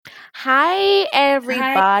Hi, Hi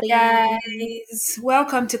everybody. guys,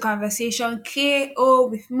 welcome to Conversation KO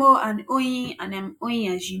with Mo and Oyin, and I'm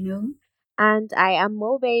Oyin as you know. And I am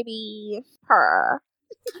Mo Baby. Purr.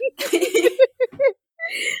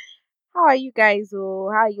 How are you guys? Oh,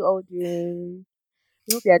 how are you all doing?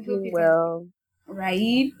 I hope you are We hope doing you guys well. right.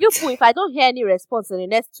 You, Pooh, if I don't hear any response in the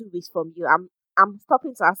next 2 weeks from you, I'm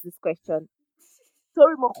stopping to ask this question.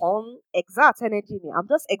 Sorry, Mohon, exert energy. Me. I'm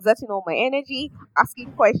just exerting all my energy,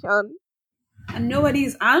 asking questions. And nobody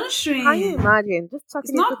is Can you answering. imagine? Just It's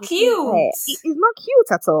talking into not the same air. cute. It is not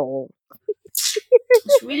cute at all.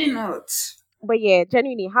 It's really not. But yeah,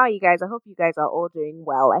 genuinely, how are you guys? I hope you guys are all doing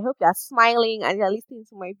well. I hope you are smiling and you're listening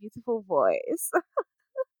to my beautiful voice.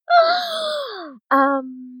 Can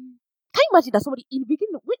you imagine that somebody in the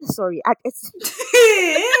beginning? Wait, sorry,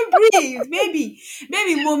 Breathe, baby,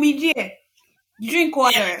 mommy dear. Drink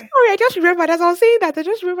water. sorry. I just remembered as I was saying that. I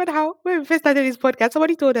just remembered how when we first started this podcast,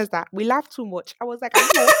 somebody told us that we laugh too much. I was like, "Are you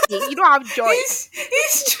okay? You don't have joy."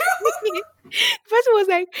 It's true. The person was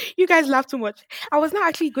like, "You guys laugh too much." I was not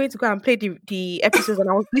actually going to go and play the episodes, and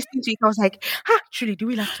I was listening to it. I was like, "Ha, truly, do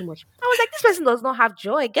we laugh too much?" I was like, "This person does not have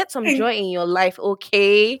joy. Get some joy in your life,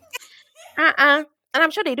 okay?" And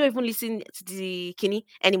I'm sure they don't even listen to the Kenny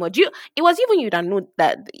anymore. Do you? It was even you that know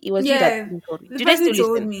that it was you that Yeah, even told me. the Do they person still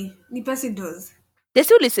told listen? me. The person does. They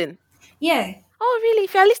still listen. Yeah. Oh, really?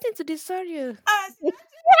 If you're listening to this, sorry.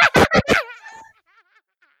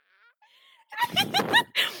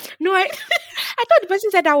 No, I I thought the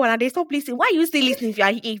person said that one and they stopped listening. Why are you still listening if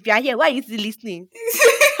you are here? Why are you still listening?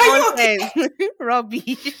 Are you okay? Nonsense.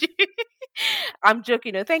 Rubbish. I'm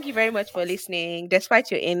joking. No, thank you very much for listening.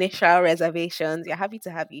 Despite your initial reservations, we're happy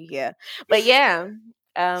to have you here. But yeah,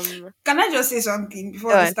 um, Can I just say something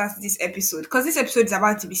before go we on. start this episode? Because this episode is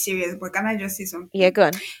about to be serious, but can I just say Yeah, something? go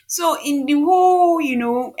on. So, in the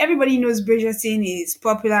whole, everybody knows Bridgerton is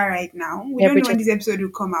popular right now. We Yeah, don't know when Bridget. this episode will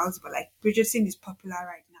come out, but like Bridgerton is popular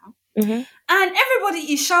right now. Mm-hmm. And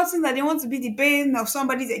everybody is shouting that they want to be the bane of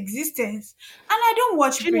somebody's existence. And I don't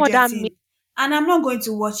watch Do you know what that means? Bridgerton. And I'm not going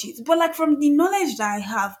to watch it. But like from the knowledge that I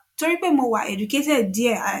have, Toripe Mowa educated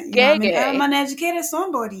dear, I'm Gege. an educated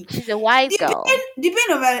somebody. She's a wise girl. The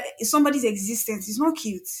pain of somebody's existence is not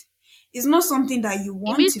cute. It's not something that you It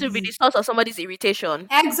want means to to be the be. source of somebody's irritation.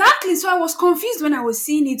 Exactly. So I was confused when I was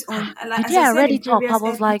seeing it on, like The as day I I said read it up, I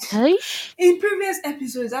was like, hey? in previous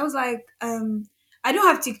episodes. I was like, I don't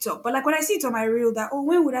have TikTok, but like when I see it on my reel, that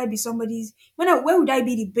when would I be somebody's when would I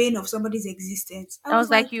be the bane of somebody's existence? I I was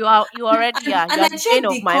was like, like, you already and, are. You and are I the bane checked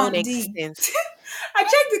of my own existence. I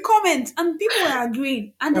checked the comments and people were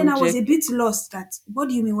agreeing. And then I'm I was a joking. bit lost that what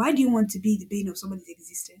do you mean? Why do you want to be the bane of somebody's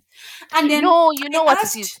existence? And then No, you know I what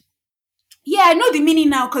it is. asked, yeah, I know the meaning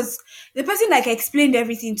now because the person like explained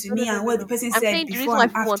everything to No, no, me no, and no, what the no. person I'm said saying the reason before why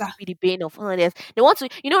and people want after. to be the bane of others, they want to,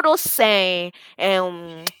 those saying,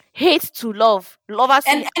 hate to love, lovers,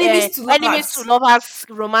 And enemies to enemies to lovers. lovers,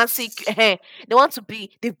 romantic. They want to be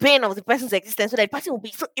the bane of the person's existence, so that the person will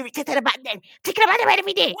be so irritated about them, thinking about them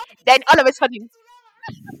every day. Then all of a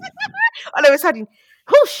sudden,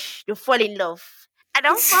 whoosh, they fall in love. I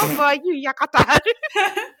don't fall for you, Yakata.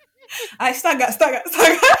 I stagger.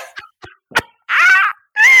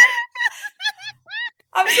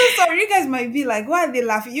 I'm so sorry. You guys might be like, why are they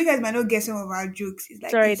laughing? You guys might not get some of our jokes. It's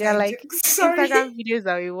like Sorry, they're inside like jokes. Sorry. Instagram videos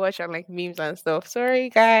that we watch and like memes and stuff. Sorry,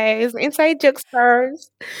 guys. Inside joke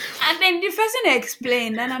stars. And then the person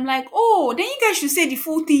explained, and I'm like, oh, then you guys should say the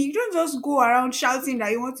full thing. You don't just go around shouting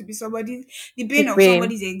that you want to be the The bane of brain.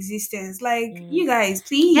 somebody's existence. Like, Mm. you guys, Get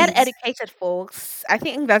please. educated, folks. I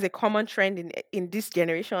think that's a common trend in this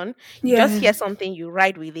generation. You just Yeah. hear something, you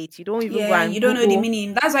ride with it. You don't even go Yeah, and you don't know the Google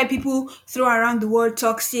meaning. That's why people throw around the word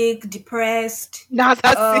toxic, depressed,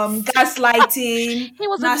 narcissist. gaslighting, He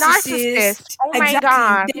was a narcissist. narcissist. Oh my Exactly.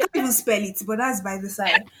 god. They can't even spell it, but that's by the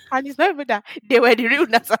side. And it's not even that they were the real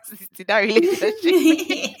narcissists in that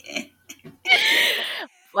relationship.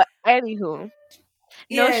 But anywho, no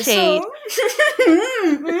Yeah, shade. so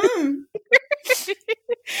mm.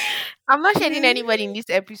 I'm not shading anybody in this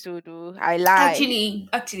episode, though. I lie.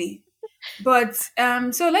 Actually. But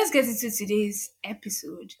so let's get into today's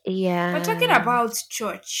episode. We're talking Yeah. about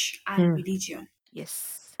church and Hmm. religion.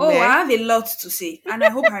 Yes. Oh, Meh. I have a lot to say, and I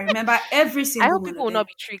hope I remember every I single hope one people of will not them.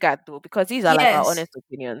 be triggered though, because these are like our Yes, honest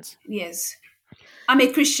opinions. yes. I'm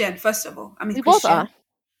a Christian, first of all. I'm a We both are. Christian.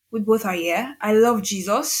 We both are here. I love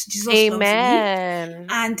Jesus. Jesus loves me. Amen.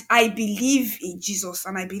 And I believe in Jesus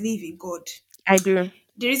and I believe in God. I do.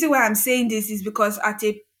 The reason why I'm saying this is because at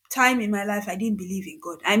a time in my life I didn't believe in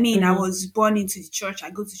God. I mean, I Mm-hmm. was born into the church. I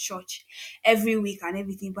go to church every week and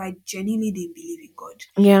everything, but I genuinely didn't believe in God.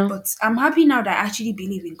 Yeah. But I'm happy now that I actually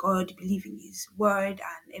believe in God, believe in His word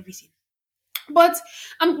and everything. But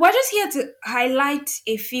we're just here to highlight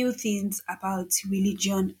a few things about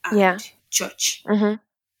religion and Yeah. church. Mm-hmm.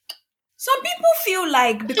 Some people feel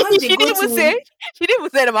like because they She go didn't even say. to She didn't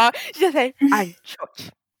even say it about. She just said, "And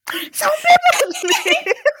church." Some people.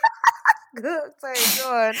 Good. Sorry. Go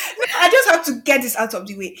on. I just have to get this out of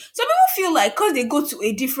the way. Some people feel like because they go to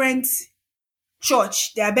a different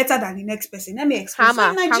church, they are better than the next person. Let me explain. So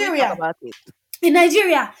Hammer. Can we talk about it? In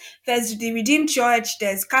Nigeria, there's the Redeemed Church,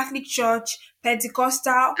 there's Catholic Church,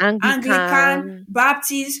 Pentecostal, Anglican, Anglican.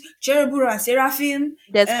 Baptist, Cherubim and Seraphim.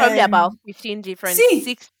 There's probably about Um, 15 different, see,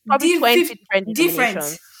 six, probably 20 different different.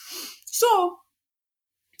 denominations. So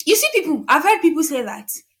you see, people. I've heard people say that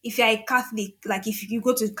if you're a Catholic, like if you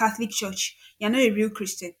go to Catholic church, you're not a real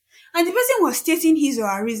Christian. And the person was stating his or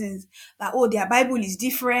her reasons that oh, their Bible is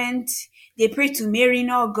different. They pray to Mary,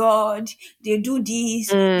 not God. They do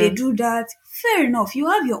this, they Mm, do that. Fair enough. You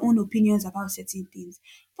have your own opinions about certain things,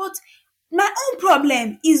 but my own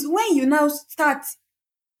problem is when you now start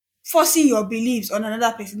forcing your beliefs on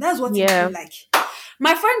another person. That's what I yeah. don't like.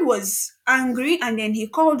 My friend was angry and then he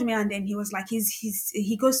called me and then he was like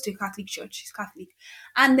he goes to a Catholic church, he's Catholic.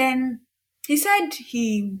 And then he said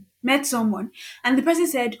he met someone and the person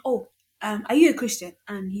said, oh, are you a Christian?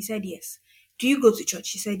 And he said yes. Do you go to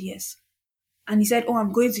church? He said yes. And he said, oh,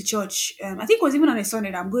 I'm going to church. I think it was even on a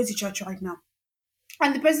Sunday that I'm going to church right now.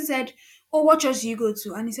 And the person said, oh, what church do you go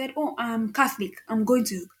to? And he said, oh, I'm Catholic. I'm going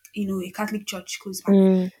to, a Catholic church close by.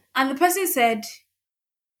 Mm. And the person said,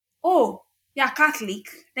 oh, you're Catholic,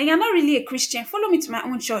 then you're not really a Christian. Follow me to my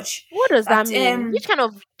own church. What does that That mean? Which kind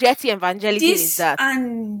of dirty evangelism is this that?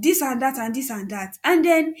 and this and that and this and that. And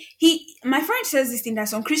then my friend says this thing that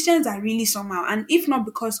some Christians are really somehow, and if not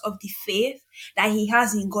because of the faith that he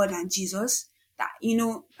has in God and Jesus, that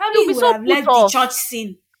probably You'll he be would so have put left the church off.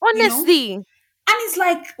 scene, Honestly. And it's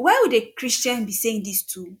like, why would a Christian be saying this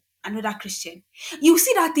to another Christian? You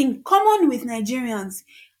see that thing common with Nigerians.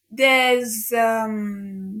 There's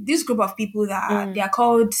this group of people that they Mm, are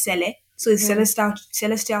called Sele, so it's mm,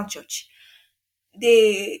 Celestial Church.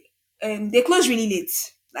 They close really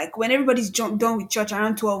late. Like when everybody's done with church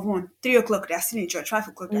around 12, 3 o'clock, they're still in church, 5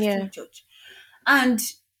 o'clock, they're still yeah. in church. And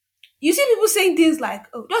you see people saying things like,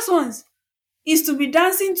 oh, those ones is to be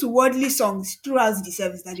dancing to worldly songs throughout the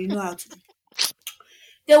service that they know how to do.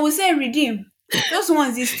 They will say redeem. Those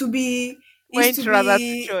ones is Wearing to trousers to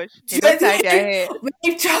be church. They don't tie their hair.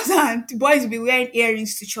 wearing trousers and the boys will be wearing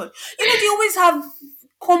earrings to church. They always have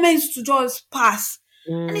comments to just pass.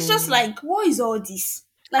 And it's just Mm. like, what is all this?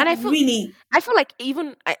 Like And really? I feel like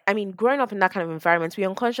even I mean growing up in that kind of environment, we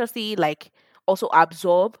unconsciously like also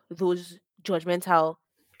absorb those judgmental,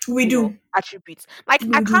 We do. attributes. Like I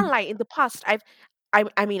We can't do. lie, in the past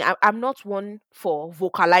I mean I'm not one for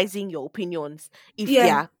vocalizing your opinions if they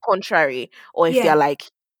Yeah. are contrary or if they Yeah. are like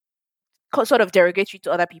sort of derogatory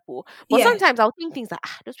to other people. But Yeah. sometimes I'll think things like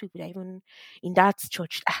those people that are even in that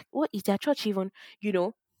church, what is their church even, you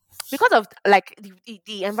know? Because of like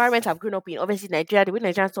the environment I've grown up in, obviously Nigeria, the way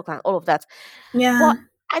Nigerians talk and all of that. Yeah. But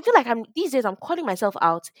I feel like I'm these days I'm calling myself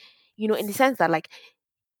out, in the sense that like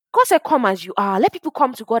God said, come as you are. Let people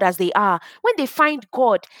come to God as they are. When they find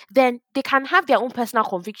God, then they can have their own personal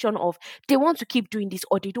conviction of they want to keep doing this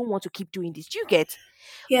or they don't want to keep doing this. Do you get?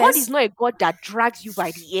 God is Yes. not a God that drags you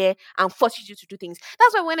by the ear and forces you to do things.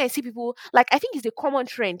 That's why when I see people, like, I think it's a common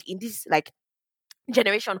trend in this, like,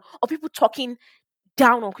 generation of people talking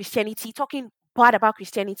down on Christianity, talking bad about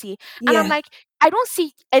Christianity. And I'm Yeah. like, I don't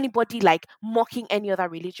see anybody like mocking any other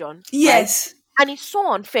religion, right? Yes. And it's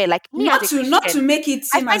so unfair. Like me as Not a to Christian, make it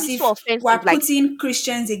I seem find as it so if we're offensive. Like, putting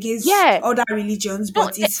Christians against yeah, other religions, no,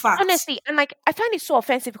 but it's facts. honestly, and like I find it so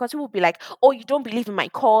offensive because people will be like, "Oh, you don't believe in my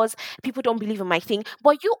cause. People don't believe in my thing."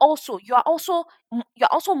 But you're also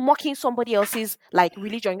mocking somebody else's like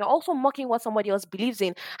religion. You're also mocking what somebody else believes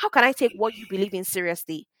in. How can I take what you believe in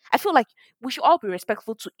seriously? I feel like we should all be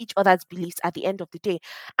respectful to each other's beliefs at the end of the day.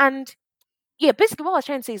 And yeah, basically what I was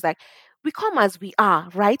trying to say is like we come as we are,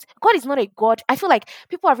 right? God is not a God. I feel like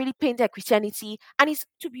people are really painted Christianity, and it's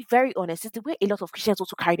to be very honest, it's the way a lot of Christians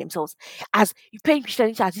also carry themselves as you paint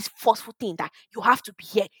Christianity as this forceful thing that you have to be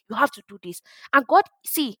here, you have to do this. And God,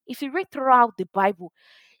 see, if you read throughout the Bible,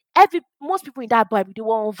 every most people in that Bible they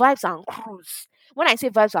were on vibes and cruise. When I say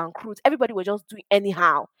vibes and cruise, everybody was just doing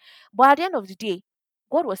anyhow. But at the end of the day,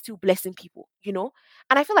 God was still blessing people. And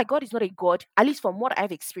I feel like God is not a God, at least from what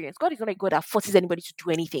I've experienced. God is not a God that forces anybody to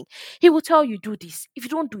do anything. He will tell you do this. If you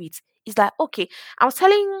don't do it, it's like okay. I was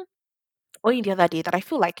telling only the other day that I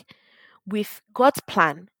feel like with God's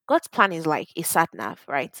plan is like a sat nav,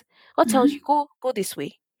 right? God tells you Mhm. go this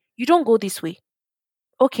way. You don't go this way.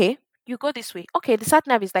 Okay, you go this way. Okay, the sat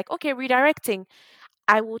nav is like, okay, redirecting.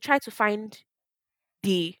 I will try to find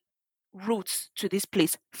the routes to this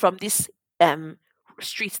place from this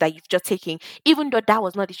street that you've just taken, even though that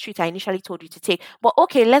was not the street I initially told you to take. But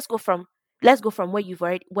okay, let's go from where you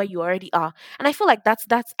already are. And I feel like that's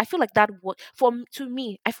I feel like that what to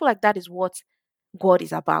me, I feel like that is what God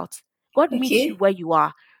is about. God meets you Okay. where you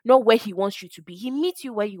are, not where He wants you to be. He meets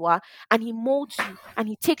you where you are and He molds you and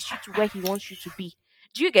He takes you to where He wants you to be.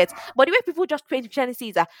 Do you get? But the way people just paint Christianity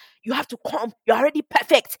is that you have to come, you're already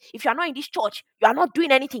perfect. If you're not in this church, you are not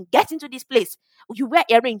doing anything. Get into this place. You wear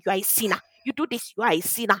earring, you are a sinner. You do this, you are a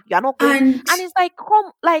sinner. You are not going. And And it's like,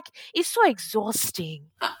 come, like, it's so exhausting.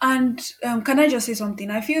 can I just say something?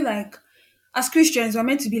 I feel like as Christians, we're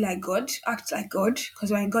meant to be like God, act like God,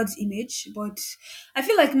 because we're in God's image. But I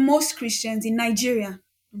feel like most Christians in Nigeria,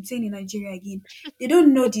 I'm saying in Nigeria again, they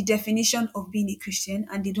don't know the definition of being a Christian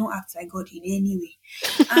and they don't act like God in any way.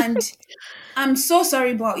 And I'm so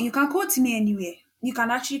sorry, but you can quote me anywhere. You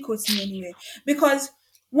can actually quote me anywhere. Because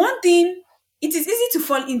one thing, it is easy to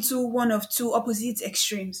fall into one of two opposite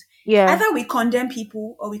extremes. Yeah, Either we condemn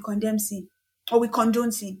people or we condemn sin, or we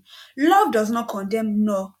condone sin. Love does not condemn,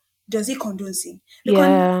 nor does it condone sin.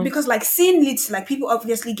 yeah, Because like sin leads to like people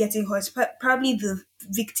obviously getting hurt, probably the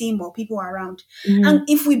victim or people around. mhm, And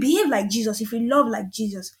if we behave like Jesus, if we love like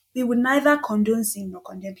Jesus, we would neither condone sin nor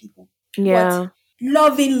condemn people. But yeah,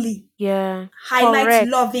 lovingly, yeah. highlight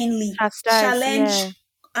Correct. lovingly, Chastise. Yeah, challenge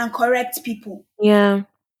and correct people yeah,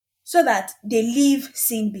 so that they leave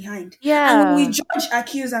sin behind. And when we yeah. judge,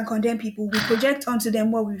 accuse, and condemn people, we project onto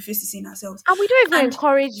them what we refuse to see in ourselves. And we don't even And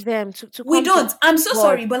encourage them to we come to don't. I'm so God.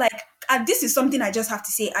 sorry, but like, this is something I just have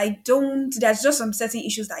to say. I don't, there's just some certain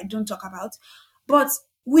issues that I don't talk about. But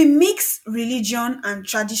we mix religion and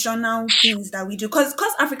traditional things that we do. Because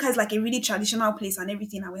Africa is like a really traditional place and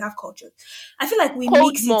everything, and we have culture. I feel like we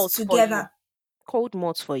Cold mix it malt for you. together. Cold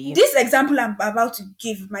malt for you. This example I'm about to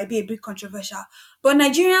give might be a bit controversial, but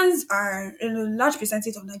Nigerians are a large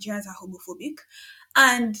percentage of Nigerians are homophobic,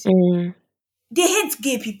 and Mm. they hate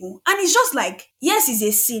gay people. And it's just like, yes, it's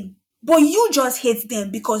a sin, but you just hate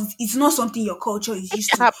them because it's not something your culture is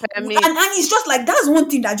used to. Yeah, And permit. it's just like that's one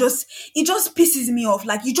thing that just pisses me off.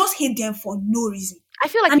 Like you just hate them for no reason, I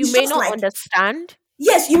feel like and you it's may just not like understand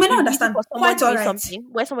yes, you may the not reason understand. for someone Quite all doing right. something,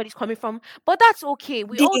 where somebody's coming from, but that's okay.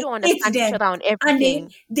 We They all don't hate understand each them other on and everything.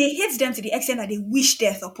 they hate them to the extent that they wish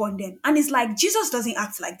death upon them. And it's like Jesus doesn't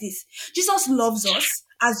act like this. Jesus loves us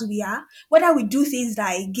as we are, whether we do things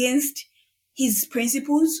that are against his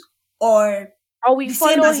principles or Or we the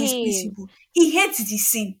same follow as his him. principle. He hates the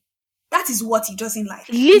sin. That is what he doesn't like.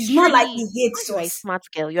 It's not like Literally. he Ah, hates you are a us. smart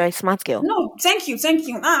girl. You are a smart girl. No, thank you.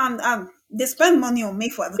 They spend money on me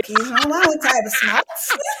for education. Why would I be smart?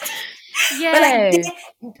 But like Yeah.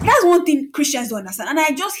 that's one thing Christians don't understand, and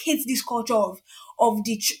I just hate this culture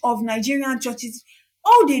of Nigerian churches.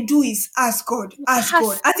 All they do is ask God, ask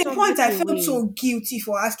God. Cast At a point, I somebody felt away. so guilty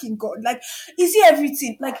for asking God. Like, is he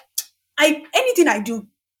everything? Like, I anything I do,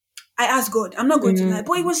 I ask God. I'm not going to lie, Mm.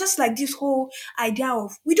 but it was just like this whole idea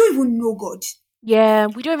of we don't even know God. Yeah,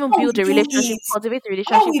 we don't even All build we a do relationship, is cultivate a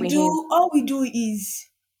relationship with him. all we do is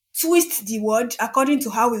twist the word according to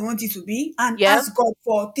how we want it to be and Yep. ask God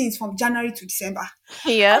for things from January to December. And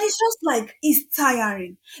Yep. it's just like it's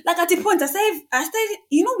tiring. Like at a point I said,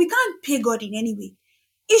 we can't pay God in any way.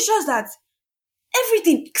 It's just that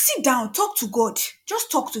everything, sit down, talk to God.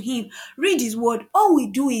 Just talk to him. Read his word. All we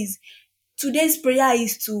do is today's prayer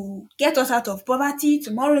is to get us out of poverty.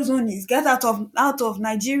 Tomorrow's one is get out of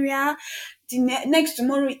Nigeria. The next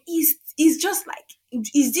tomorrow is just like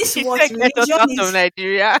is this She what said, "Get us religion out of is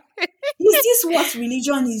Nigeria." is this what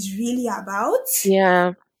religion is really about?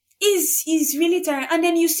 Yeah. Is really tiring. And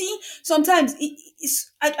then you see sometimes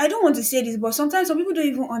I don't want to say this, but sometimes some people don't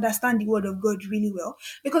even understand the word of God really well.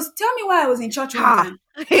 Because tell me why I was in church one Ha! time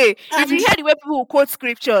Hey, if you and hear the way people will quote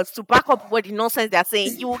scriptures to back up what the nonsense they're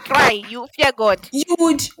saying, you will cry. You will fear God.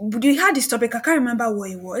 we had this topic, I can't remember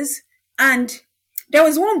what it was, and there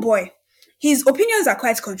was one boy. His opinions are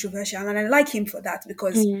quite controversial, and I like him for that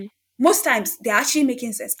because Mm. most times they're actually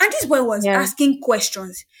making sense. And this boy was Yeah. asking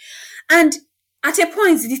questions. And at a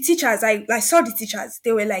point, the teachers, I saw the teachers,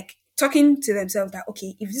 they were like talking to themselves that,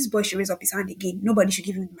 okay, if this boy should raise up his hand again, nobody should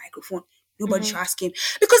give him the microphone. Nobody Mhm. should ask him.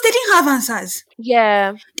 Because they didn't have answers.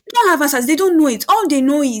 Yeah. They don't have answers. They don't know it. All they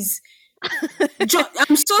know is John,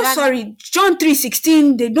 I'm so Then sorry. John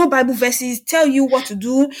 3:16. They know Bible verses, tell you what to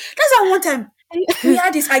do. That's how one time we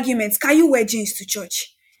had these arguments. Can you wear jeans to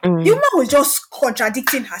church? The Mm. woman was just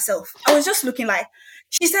contradicting herself. I was just looking like,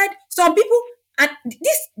 she said, some people, and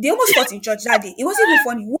this, they almost fought in church that day. It wasn't even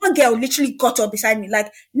funny. One girl literally got up beside me.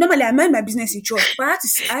 Like, normally I mind my business in church, but I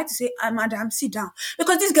had to say, madam, sit down.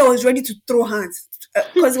 Because this girl was ready to throw hands.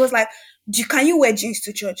 Because it was like, can you wear jeans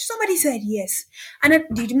to church? Somebody said yes. And then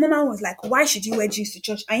the woman was like, why should you wear jeans to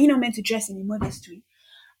church? Are you not meant to dress in a modest way?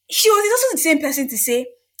 She was also the same person to say,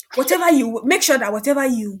 whatever you, make sure that whatever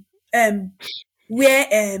you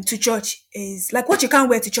wear to church is like what you can't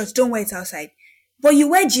wear to church, don't wear it outside. But you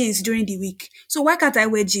wear jeans during the week. So why can't I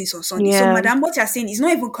wear jeans on Sunday? So, Yeah. madam, what you're saying is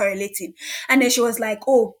not even correlating. And then she was like,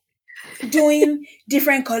 oh, doing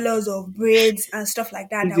different colors of braids and stuff like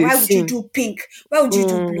that. It's That a why would you sin. do pink? Why would you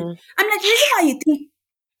do blue? Mm. I'm like, the reason why you think,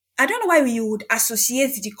 I don't know why you would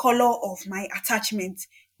associate the color of my attachment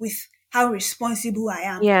with how responsible I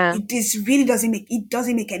am. Yeah. It this really doesn't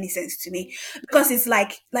make any sense to me, because it's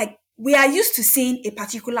like we are used to seeing a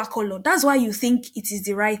particular color. That's why you think it is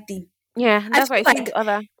the right thing. Yeah. I That's why feel I think like the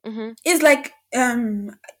other. Mm-hmm. it's like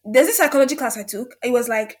there's a psychology class I took. It was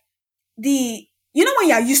like the you know when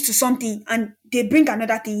you are used to something and they bring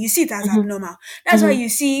another thing, you see it as Mm-hmm. abnormal. That's why Mm-hmm. you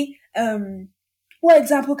see what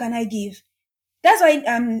example can I give? That's why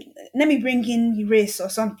let me bring in race or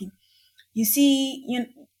something. You see,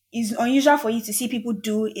 it's unusual for you to see people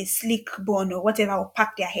do a slick bun or whatever or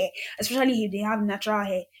pack their hair, especially if they have natural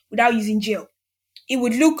hair without using gel. It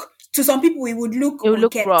would look to some people it would look It will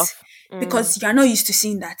look unkept rough. Mm. because you are not used to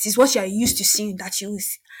seeing that. It's what you are used to seeing that you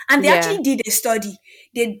use. And they Yeah. actually did a study.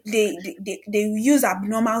 They use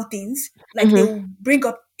abnormal things, like they Mm-hmm. will bring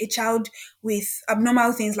up a child with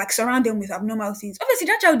abnormal things, like surround them with abnormal things. Obviously,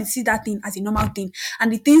 that child will see that thing as a normal thing,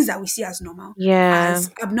 and the things that we see as normal Yeah. as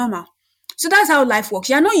abnormal. So that's how life works.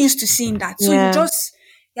 You're not used to seeing that. So Yeah.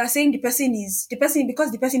 you're saying the person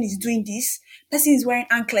because the person is doing this, person is wearing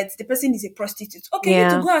anklets, the person is a prostitute. Okay, you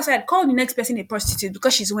to Yeah. go outside, call the next person a prostitute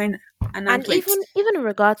because she's wearing an And anklet. even in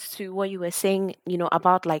regards to what you were saying,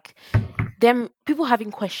 about like them people having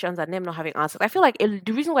questions and them not having answers. I feel like the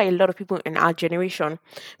reason why a lot of people in our generation,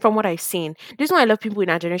 from what I've seen, the reason why a lot of people in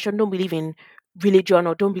our generation don't believe in religion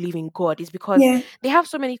or don't believe in God is because Yeah. they have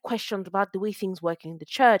so many questions about the way things work in the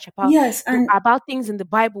church, Yes, and about things in the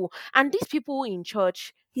Bible. And these people in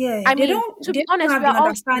church, yeah, I mean, to they be don't honest, have we the are all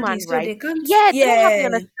understanding, human, so right? they can't. Yeah, they don't have the Yeah,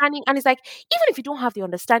 understanding. And it's like, even if you don't have the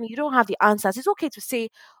understanding, you don't have the answers, it's okay to say,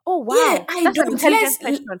 oh yeah. wow, I that's an don't. intelligent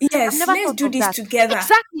question. I've Yes, never let's thought do of this that. together.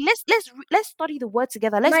 Exactly. Let's study the word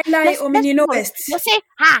together. Let's Lie, lie, let's omini think no of it. est. You'll say,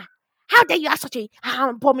 how dare you ask such a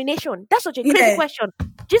abomination? That's such a crazy Yeah, question.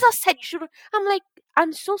 Jesus said you shouldn't. I'm like,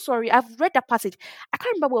 I'm so sorry. I've read that passage. I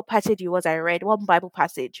can't remember what passage it was I read, one Bible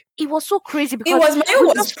passage. It was so crazy it because was my own we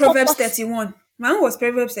was just Proverbs focus. 31. My own was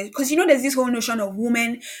Proverbs 30 because there's this whole notion of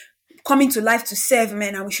women coming to life to serve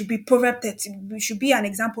men, and we should be Proverb 30. We should be an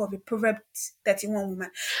example of a Proverb 31 woman.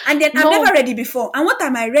 And then I've No. never read it before. And one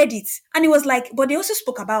time I read it, and it was like, but they also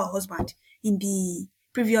spoke about her husband in the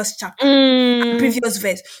previous chapter. Mm. Previous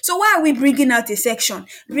verse. So why are we bringing out a section,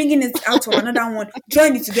 bringing it out from another one,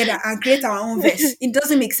 join it together and create our own verse? It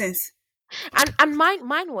doesn't make sense. And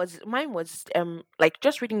mine was like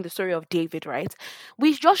just reading the story of David, right?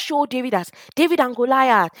 We just show David as David and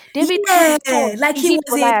Goliath. David threw the Yeah, stone, like he he hit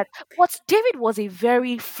was a Goliath. But David was a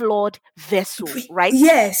very flawed vessel, right?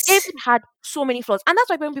 yes. David had so many flaws. And that's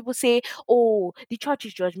why when people say, oh, the church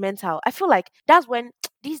is judgmental, I feel like that's when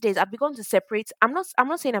these days I've begun to separate. I'm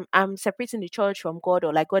not saying I'm separating the church from God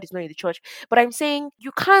or like God is not in the church, but I'm saying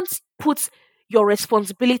you can't put your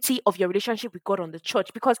responsibility of your relationship with God on the church,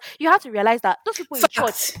 because you have to realize that Fact.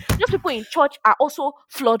 those people in church are also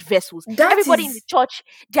flawed vessels. That Everybody in the is church,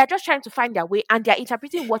 they are just trying to find their way and they're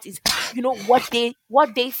interpreting what is, what they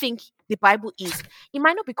think the Bible is. It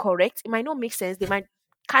might not be correct, it might not make sense, they might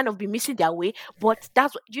kind of be missing their way, but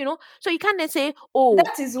that's what so you can't then say, oh,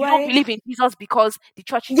 that is you don't why believe in Jesus because the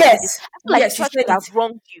church is telling you this. yes. I feel like the Yes, you church said could have it.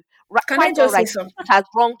 wronged you. Right, Can I quite all just say right. The something? church has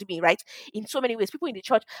wronged me, right? In so many ways. People in the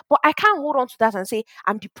church, but I can't hold on to that and say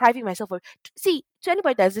I'm depriving myself of. See, to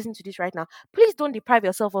anybody that's listening to this right now, please don't deprive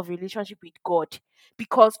yourself of relationship with God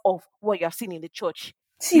because of what you have seen in the church.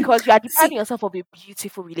 See, Because you are depriving see, yourself of a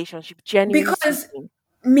beautiful relationship, genuinely because speaking.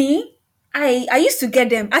 me I used to get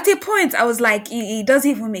them at a point. I was like, it doesn't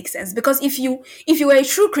even make sense, because if you were a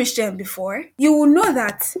true Christian before, you will know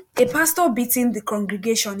that a pastor beating the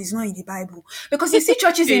congregation is not in the Bible. Because you see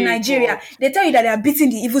churches in Hey Nigeria, God, they tell you that they are beating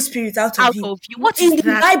the evil spirit out of out you. of you. What is In the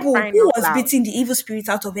that? Bible, Crying who out was loud. beating the evil spirit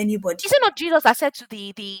out of anybody? Is it not Jesus that said to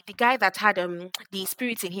the guy that had the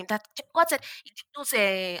spirit in him, that God said those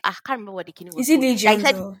I can't remember what the king was Is it called. That he legions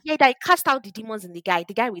said, or yeah, that he cast out the demons in the guy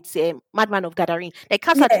with madman of Gadarene. They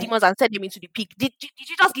cast out the yeah? demons and said him into the pig, did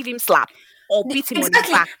you just give him slap or beat him on the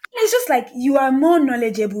Exactly. And back? it's just like you are more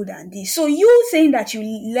knowledgeable than this. So you saying that you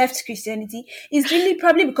left Christianity is really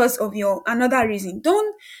probably because of your another reason.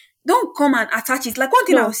 Don't come and attach it. Like one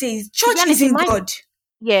thing I No, would say is to be church honest, it isn't might be. God.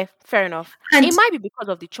 Yeah, fair enough. And It might be because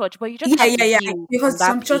of the church, but you just yeah, have yeah, to yeah. heal from Because that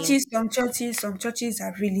pain. some churches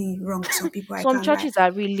are really wrong to some people. I Some can't lie. churches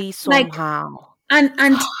are really Like somehow.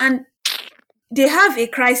 and they have a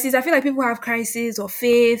crisis. I feel like people have crisis of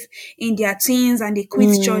faith in their teens and they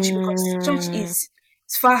quit church because church Mm, is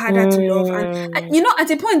it's far harder to love. And mm. you know, at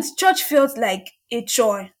a point, church felt like a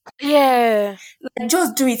chore. Yeah, Like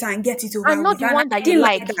just do it and get it and over not with. the And I one that you didn't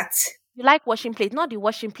like like. that. You like washing plate, not the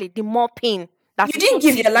washing plate, the mopping. That You is so didn't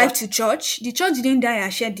give your life tedious. to church. The church didn't die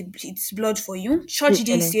and shed its blood for you. Church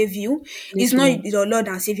didn't Literally, save you. It's literally, not your Lord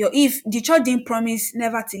and Savior. If the church didn't promise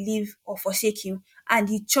never to leave or forsake you, and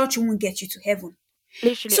the church won't get you to heaven.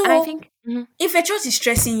 literally. And I So think, mhm. if a church is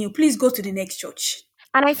stressing you, please go to the next church.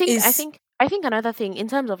 And I think, I Is think, I think another thing in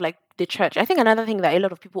terms of like the church, I think another thing that a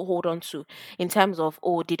lot of people hold on to in terms of,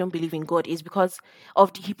 oh, they don't believe in God is because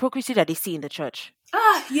of the hypocrisy that they see in the church.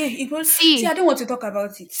 yeah, it was. See, I See, don't want to talk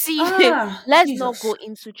about it. see, let's not go Jesus.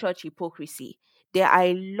 into church hypocrisy. There are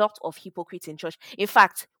a lot of hypocrites in church. In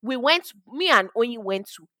fact, me and Onyi went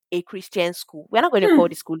to a Christian school. We're not going to call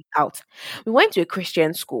the school out. We went to a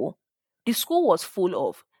Christian school. The school was full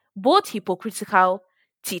of both hypocritical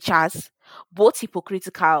teachers, both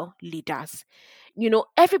hypocritical leaders.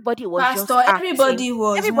 Everybody was just Pastor, acting. everybody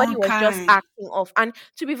was Everybody one was just kind. acting off. And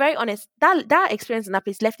to be very honest, that experience in that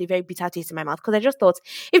place left a very bitter taste in my mouth because I just thought,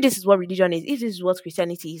 if this is what religion is, if this is what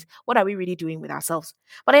Christianity is, what are we really doing with ourselves?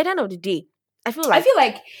 But at the end of the day, I feel I like feel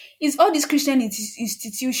like it's all these Christian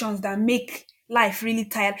institutions that make life really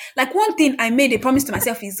tired. Like one thing I made a promise to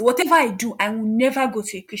myself is whatever I do, I will never go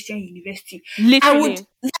to a Christian university. I would. literally,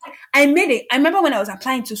 I made it. I remember when I was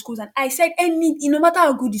applying to schools, and I said, any, no matter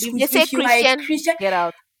how good the if school they is, say if you are a Christian, Christian, get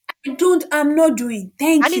out. I'm not doing. And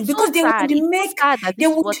Thank you, it's so because sad. It's so sad that they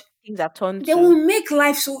this is would what things have turned they to. will make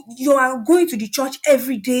life so you are going to the church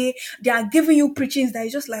every day. They are giving you preachings that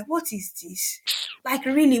is just like, what is this? Like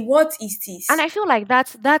really, what is And this? I feel like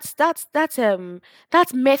that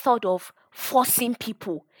method of forcing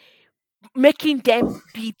people, making them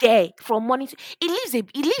be there from morning to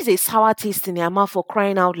it leaves a sour taste in their mouth, for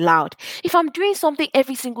crying out loud. If I'm doing something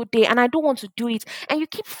every single day and I don't want to do it and you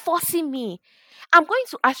keep forcing me, I'm going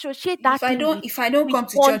to associate that thing with If I don't come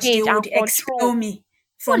to church, they bondage and would expel control. me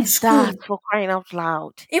What from is that, school. for crying out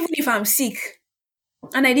loud? Even if I'm sick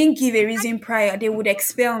and I didn't give a reason prior, they would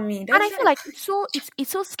expel me. And That's I feel like like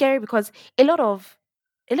it's so scary because a lot of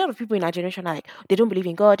people in our generation are like, they don't believe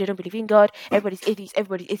in God, they don't believe in God, everybody's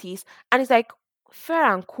atheist. And it's like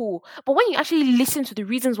fair and cool. But when you actually listen to the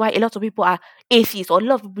reasons why a lot of people are atheists or a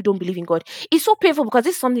lot of people don't believe in God, it's so painful because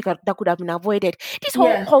this is something that could have been avoided. This whole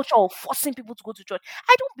yeah. culture of forcing people to go to church,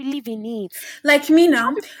 I don't believe in it. Like me Show now,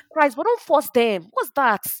 people Christ, but don't force them. What's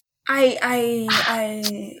that? I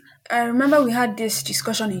I I remember we had this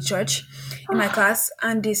discussion in church in my class,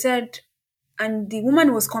 and they said, and the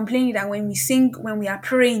woman was complaining that when we sing, when we are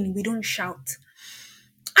praying, we don't shout.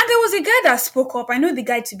 And there was a guy that spoke up. I know the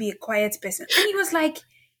guy to be a quiet person, and he was like,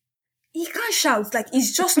 he can't shout. Like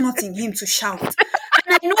it's just not in him to shout. And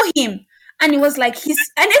I know him. And it was like and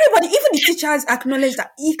everybody, even the teachers acknowledged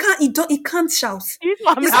that he can't shout. The reason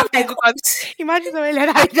why I'm It's not laughing like is because imagine somebody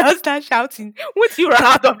like that just start shouting. Would you run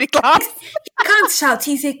out of the class? he can't shout.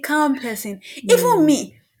 He's a calm person. Even Hmm.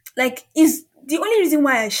 me, like is the only reason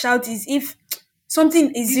why I shout is if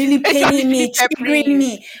something is The really situation is paining really me, peppering triggering you.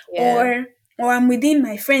 me, Yeah. or I'm within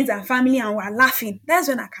my friends and family and we're laughing. That's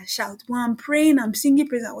when I can shout. When I'm praying, I'm singing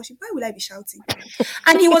praise and worship. Why would I be shouting?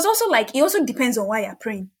 And he was also like, it also depends on why you're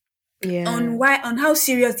praying, Yeah. on how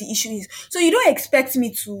serious the issue is. So you don't expect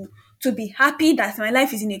me to be happy that my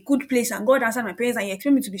life is in a good place and God answered my prayers, and you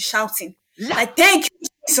expect me to be shouting like, thank you,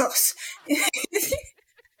 Jesus.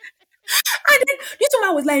 And then this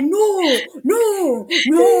woman was like, no, no,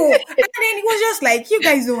 no. And then it was just like, you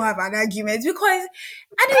guys don't have an argument because,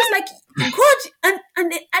 and it was like, God,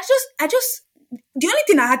 and then I just, the only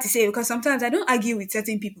thing I had to say, because sometimes I don't argue with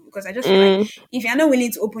certain people because I just feel like Mm. if you're not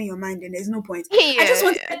willing to open your mind, then there's no point. Yeah. I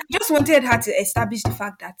just wanted her to establish the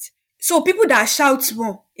fact that so people that shout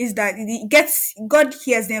more is that it gets God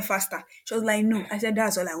hears them faster. She was like, no. I said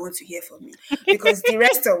that's all I want to hear from you because the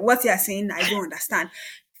rest of what you are saying I don't understand.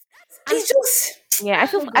 And It's just yeah, I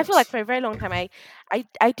feel oh I God. feel like for a very long time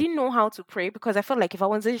I didn't know how to pray because I felt like if I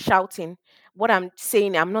wasn't shouting what I'm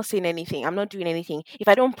saying, I'm not saying anything. I'm not doing anything. If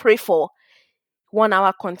I don't pray for 1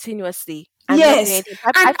 hour continuously, I'm not doing Yes. anything.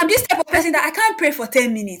 And I'm this type of person that I can't pray for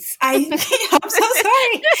 10 minutes. I'm so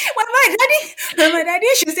sorry. When my daddy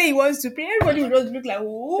should say he wants to pray, everybody will just look like,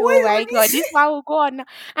 oh, what Oh is all my god, this this? one will go on.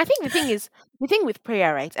 I think the thing with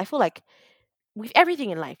prayer, right? I feel like with everything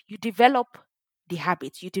in life, you develop the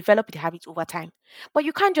habits over time. But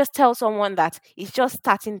you can't just tell someone that is just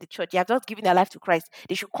starting the church, they have just given their life to Christ,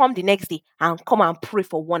 they should come the next day and come and pray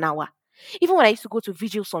for 1 hour. Even when I used to go to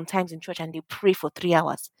vigil sometimes in church and they pray for 3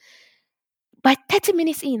 hours, by 30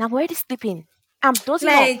 minutes in, I'm already sleeping. I'm dozing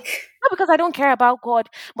off. Like, Not because I don't care about God,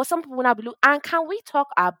 but some people now be look. And can we talk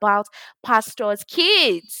about pastors'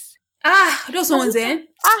 kids? those Can we ones, talk? eh?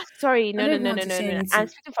 Sorry, I no, don't no, even no, want no, to no, say no, no. I'm anything.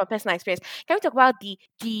 speaking from personal experience. Can we talk about the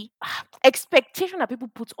expectation that people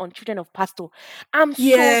put on children of pastor? I'm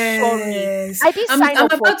so sorry. Yes. I did I'm sign I'm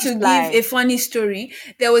up for about this to give a life. funny story.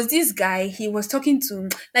 There was this guy, he was talking to,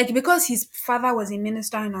 like, because his father was a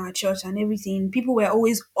minister in our church and everything, people were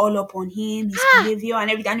always all up on him, his Ah, behavior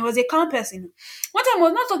and everything. And he was a calm person. One time I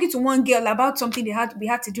was not talking to one girl about something we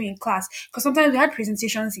had to do in class. Because sometimes we had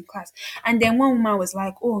presentations in class. And then one woman was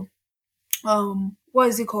like, oh, what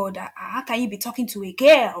is it called? How can you be talking to a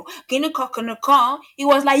girl? Can you call? He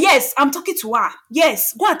was like, yes, I'm talking to her.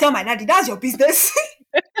 Yes, go and tell my daddy. That's your business.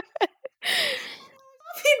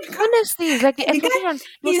 honestly, it's like the The guy, expectation.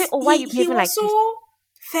 They'll say, "Oh, why are you he behaving like was this?" so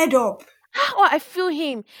fed up. Oh, I feel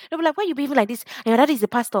him. They'll be like, "Why are you behaving like this?" And your daddy is the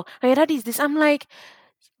pastor. And your daddy is this. I'm like,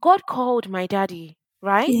 God called my daddy,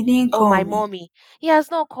 right? He didn't Or call my me. mommy. He has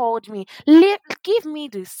not called me. Give me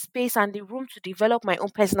the space and the room to develop my own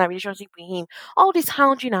personal relationship with him. All this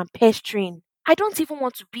hounding and pestering. I don't even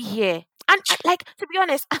want to be here. And like, to be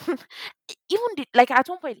honest, like at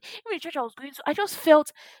one point, even the church I was going to, I just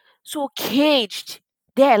felt so caged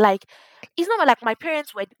there. Like, it's not like my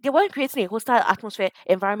parents they weren't creating a hostile atmosphere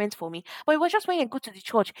environment for me, but it was just when I go to the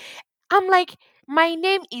church. I'm like, my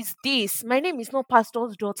name is this. My name is not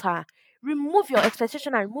pastor's daughter. Remove your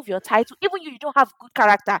expectation and remove your title. Even you don't have good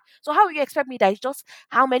character. So how will you expect me that is just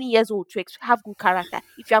how many years old to have good character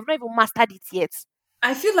if you have not even mastered it yet?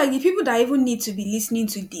 I feel like the people that even need to be listening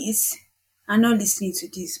to this are not listening to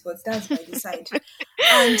this, but that's by the side.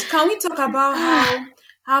 And can we talk about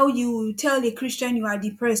how you tell a Christian you are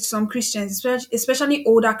depressed? Some Christians, especially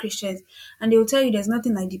older Christians, and they will tell you there's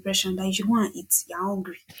nothing like depression, that you should go and eat. You're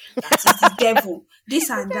hungry. That is the devil. This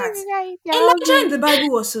and that. You're Elijah in hungry. the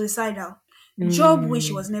Bible was suicidal. Job wished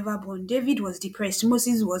he Mm, was never born. David was depressed.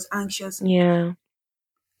 Moses was anxious. yeah.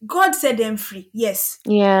 God set them free, yes.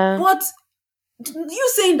 Yeah. But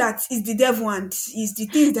you saying that is the devil and is the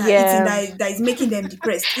things they are eating Yeah. that is making them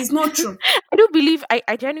depressed is not true.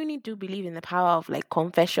 I genuinely do believe in the power of like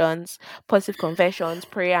confessions, positive confessions,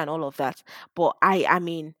 prayer and all of that. But I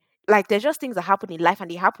mean, like there's just things that happen in life and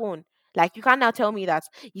they happen. Like you can't now tell me that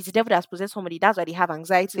it's the devil that's possessed somebody, that's why they have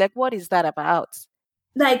anxiety. Like what is that about?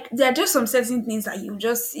 Like there are just some certain things that you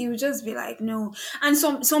just be like no, and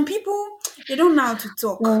some people they don't know how to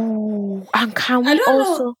talk. Oh, and can I we don't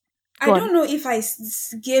know. also I go on? don't know if I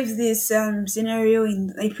gave this scenario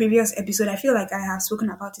in a previous episode. I feel like I have spoken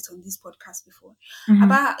about it on this podcast before Mhm.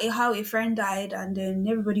 about how a friend died and then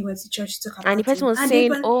everybody went to church to talk And the about person him. was And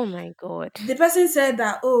saying, "Oh my god." the person said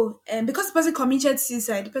that because the person committed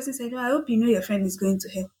suicide, the person said, "Oh, I hope you know your friend is going to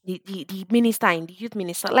hell." The minister in the youth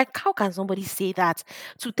minister, like how can somebody say that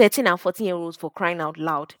to 13 and 14-year olds for crying out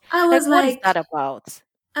loud? I Like was what is like, that about?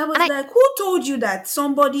 I And was I like, who told you that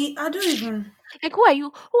somebody? I don't even like who are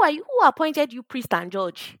you? Who are you? Who appointed you priest and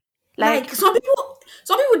judge? like Like some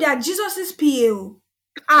people they are Jesus's PA.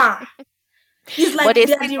 Ah, it's but like they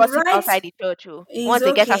they are still the gossip right. outside the church. Oh. Is Once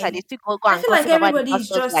they get outside, they okay. still go I and feel like gossip about the everybody is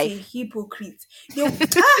pastor's just a wife. hypocrite. They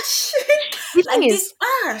ash The thing like is, this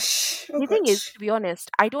ash. Oh the thing God. is, to be honest,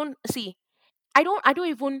 I don't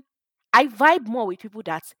even I vibe more with people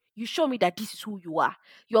that you show me that this is who you are.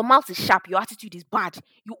 Your mouth is sharp, your attitude is bad.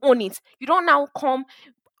 You own it. You don't now come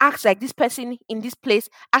act like this person in this place,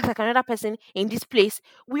 act like another person in this place.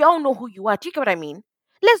 We all know who you are. Do you get what I mean?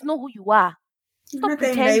 Let's know who you are. You're Stop not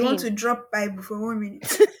telling me that you want pretending. to drop Bible for 1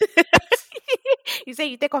 minute. You say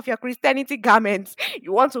you take off your Christianity garments.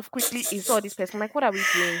 You want to quickly insult this person. Like, what are we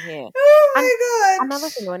doing here? And Oh my another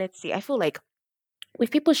thing I wanted to say, I feel like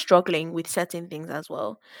with people struggling with certain things as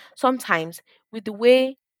well, sometimes with the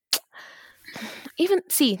way, even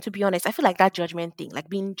see, to be honest, I feel like that judgment thing, like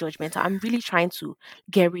being judgmental, I'm really trying to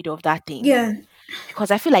get rid of that thing God. Yeah.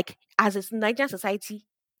 because I feel like as a Nigerian society,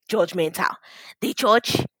 judgmental, the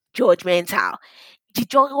church, judgmental. the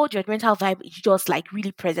whole judgmental vibe is just like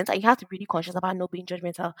really present, and you have to be really conscious about not being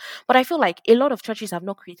judgmental. But I feel like a lot of churches have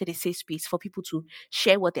not created a safe space for people to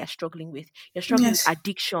share what they're struggling with. You're struggling with Yes.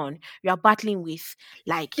 addiction, you are battling with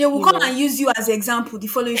like, They will come and use you as example the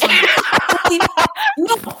following Sunday. Okay,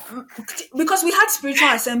 no, because we had spiritual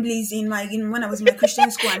assemblies in when I was in my Christian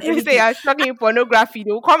school and you say everything. you're struggling with pornography,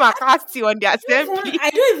 they will come and cast you on the assembly. I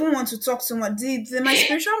don't even want to talk too much. My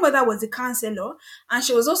spiritual mother was a counselor, and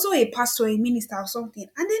she was also a pastor, a minister, or something.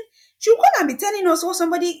 And then she would come and be telling us what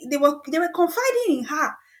somebody they were confiding in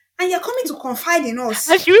her, and you're coming to confide in us.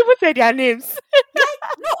 And she even said their names.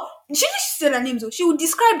 No, she didn't say their names though. She would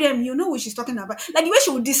describe them. You know what she's talking about. Like the way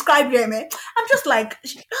she would describe them. I'm just like,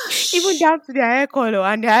 Even shh. down to their hair color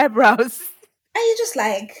and their eyebrows. And you're just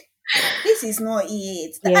like, this is not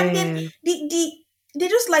it. And then Yeah. they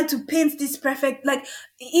just like to paint this perfect, like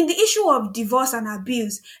in the issue of divorce and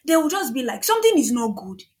abuse, they will just be like, something is not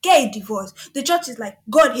good, get a divorce. The church is like,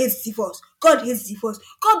 God hates divorce. God hates divorce.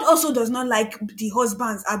 God also does not like the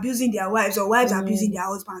husbands abusing their wives or wives abusing Mm. their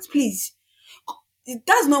husbands. Please.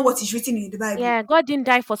 That's not what is written in the Bible. Yeah, God didn't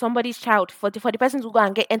die for somebody's child, for the person to go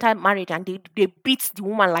and get enter marriage, and they beat the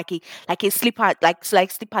woman like a slipper, like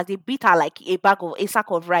slippers. They beat her like a sack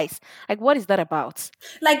of rice. Like, what is that about?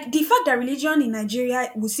 Like the fact that religion in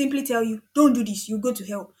Nigeria will simply tell you, don't do this, you go to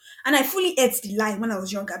hell. And I fully ate the lie when I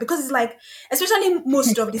was younger because it's like, especially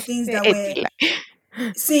most of the things that were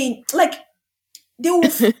saying, like they will,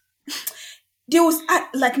 they will,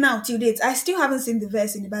 like now till date, I still haven't seen the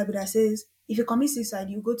verse in the Bible that says, if you commit suicide,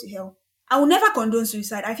 you go to hell. I will never condone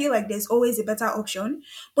suicide. I feel like there's always a better option,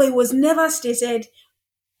 but it was never stated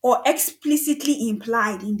or explicitly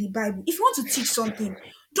implied in the Bible. If you want to teach something,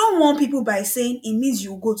 don't warn people by saying it means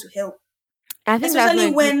you go to hell. I think that's not Especially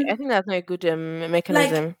a good. I when, think that's not a good like,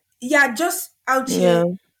 mechanism. you're just out Yeah.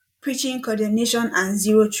 here preaching condemnation and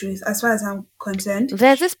zero truth, as far as I'm concerned.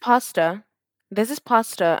 There's this pastor.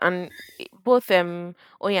 And both Oya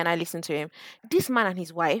and I listen to him. This man and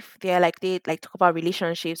his wife, they talk about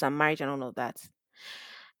relationships and marriage and all of that.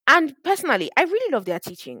 And personally, I really love their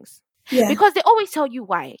teachings Yeah. because they always tell you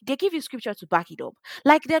why. They give you scripture to back it up.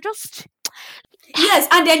 Like, they're just Yes,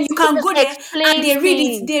 and then you can just go there and explain they read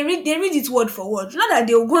it. things. They read it word for word. Not that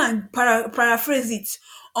they'll go and paraphrase it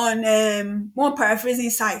on one paraphrasing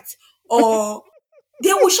site, or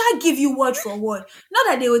they will shall give you word for word. Not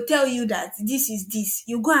that they will tell you that this is this.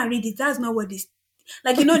 You go and read it. That's not what they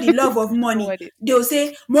like. You know the love of Know money. what it They'll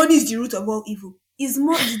say money is the root of all evil. Is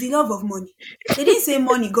the love of money. They didn't say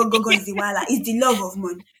money. Go is the wala. It's the love of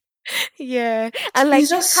money. Yeah. And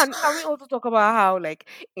It's like, just can we also talk about how, like,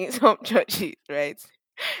 in some churches, right?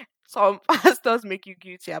 Some pastors make you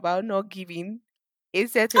guilty about not giving a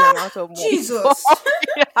certain amount of money for Jesus.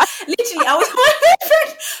 yeah. Literally, I was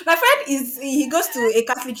my friend is he goes to a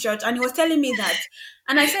Catholic church and he was telling me that.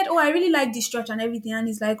 And I said, oh, I really like this church and everything. And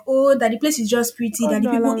he's like, oh, that the place is just pretty, God that the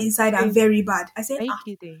no people allow me to inside are pay. very bad. I said, Are you ah.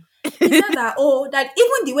 kidding? He said that, oh, that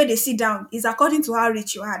even the way they sit down is according to how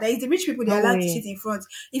rich you are. That is the rich people they're No allowed to sit way. in front.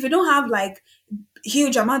 If you don't have like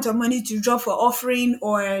huge amount of money to drop for offering,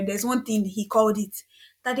 or there's one thing he called it,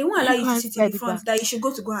 that they won't You allow should you go to and sit sit in at the the front, back. that you should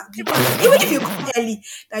go to go and even if you come early,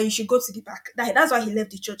 that you should go to the back. That's why he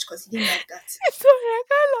left the church, because he didn't like that. Sorry, I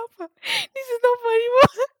can't laugh. This is not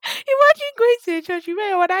funny. Imagine going to a church, you wear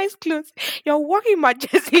your eyes closed, you're walking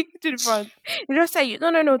majestic to the front. You just say,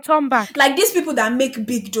 no, turn back. Like these people that make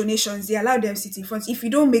big donations, they allow them sit in front. If you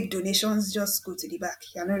don't make donations, just go to the back.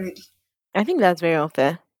 You're not ready. I think that's very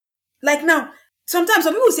unfair. Like now, sometimes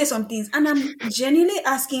some people say some things, and I'm genuinely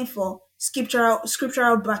asking for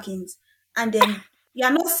scriptural backings, and then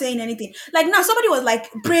you're not saying anything. Like now, somebody was like,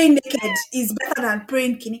 praying naked is better than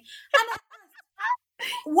praying kini. And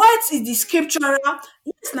what is the scriptural?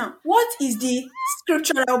 Yes, now what is the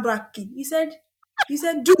scriptural backing? You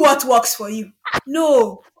said do what works for you.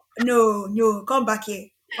 No, no, come back here.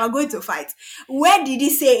 We're going to fight. Where did he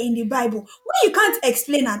say in the Bible? When you can't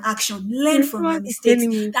explain an action, learn You're from not your mistakes. telling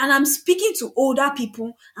me. And I'm speaking to older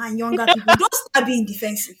people and younger people. Don't start being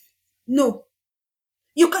defensive. No,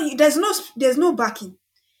 you can. There's no backing.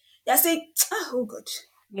 They're saying, oh God.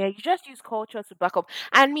 Yeah, you just use culture to back up.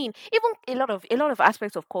 I mean, even a lot of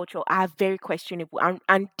aspects of culture are very questionable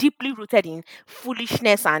and deeply rooted in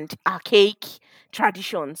foolishness and archaic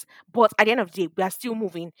traditions. But at the end of the day, we are still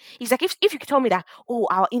moving. It's like if you could tell me that, oh,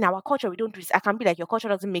 in our culture we don't do this, I can be like, your culture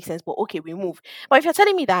doesn't make sense, but okay, we move. But if you're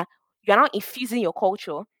telling me that you're not infusing your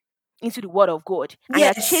culture into the word of God and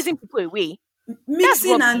you're Yes, chasing people away, that's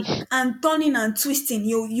mixing and rubbish. and turning and twisting.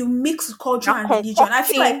 You mix culture You're and religion.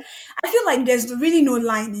 concocting. I feel like there's really no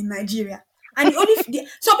line in Nigeria. And the only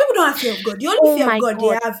some people don't have fear of God. The only Oh fear of my God they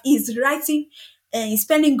God. have is writing.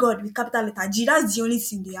 spelling God with capital letter G. That's the only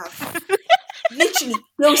thing they have. Literally,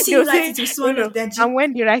 they'll see They'll you write say, it with no, small no. letter G. And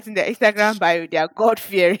when they write in their Instagram bio, they are God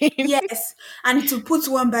fearing. Yes, and to put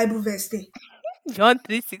one Bible verse there. John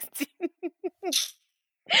 3:16.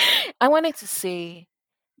 I wanted to say,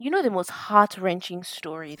 the most heart wrenching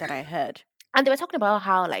story that I heard. And they were talking about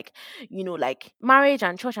how, like, like marriage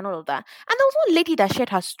and church and all of that. And there was one lady that shared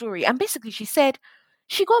her story. And basically, she said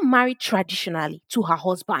she got married traditionally to her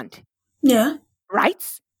husband, Yeah. right?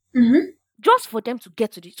 Mm-hmm. Just for them to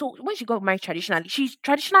get to the. So when she got married traditionally, she's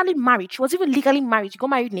traditionally married. She was even legally married. She got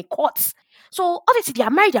married in a court. So obviously, they are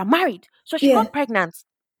married, they're married. So she Yeah. got pregnant.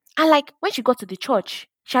 And like when she got to the church,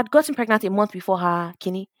 she had gotten pregnant a month before her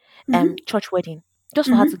Mm-hmm. church wedding. Just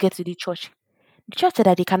for her to Mm-hmm. get to the church. The church said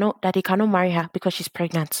that they cannot marry her because she's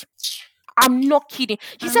pregnant. I'm not kidding.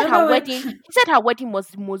 She I said her remember when wedding. She said her wedding was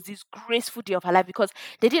the most disgraceful day of her life because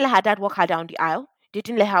they didn't let her dad walk her down the aisle. They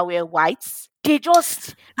didn't let her wear whites. They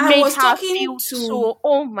just I made was her talking feel to so.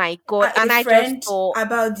 Oh my god! a And I just friend thought,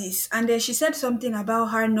 about this, and then she said something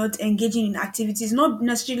about her not engaging in activities, not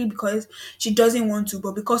necessarily because she doesn't want to,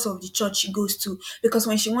 but because of the church she goes to. Because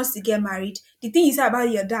when she wants to get married, the thing is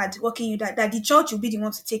about your dad working you that the church will be the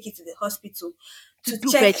one to take you to the hospital to to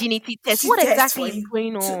do check virginity test. to What test exactly for is you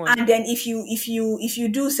going to, on? and then if you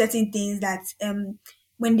do certain things that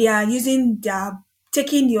when they are using their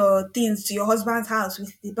taking your things to your husband's house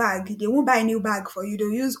with the bag, they won't buy a new bag for you.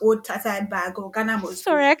 They'll use old tattered bag or Ghana must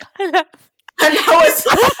go. Sorry, I can't laugh. And I It's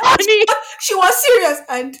was, so funny. she was serious,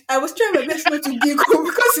 and I was trying my best not to giggle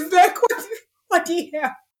because it's like, what do you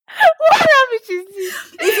hear? What rubbish is this?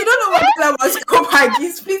 If you don't know what Ghana must go bag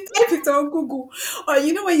is, please type it on Google. Or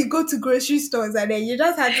when you go to grocery stores and then you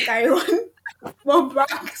just have to carry one bag.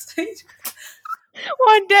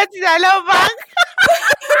 One dirty I love bag.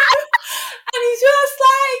 And it's just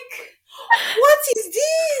like, what is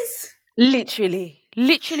this?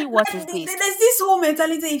 Literally, what is Like, this? there's this whole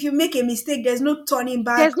mentality: if you make a mistake, there's no turning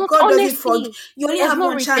back. There's not God doesn't forgive. honesty. You only There's have no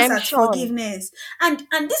one chance at redemption. forgiveness.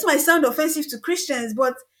 And this might sound offensive to Christians,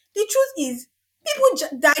 but the truth is,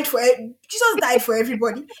 people died for Jesus died for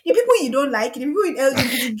everybody. The people you don't like, the people in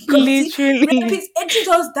LGBT community, Literally. rapists,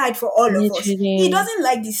 Jesus died for all of us. He Literally. doesn't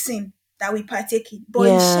like the sin that we partake in,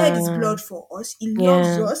 but he shed his Yeah. blood for us. He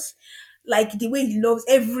loves Yeah. us like the way he loves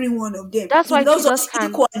every one of them. That's He why loves Jesus us can.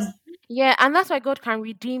 equally. Yeah, and that's why God can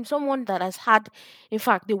redeem someone that has had, in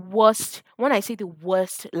fact, the worst. When I say the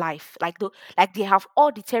worst life, like they have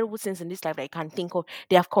all the terrible sins in this life that I can think of.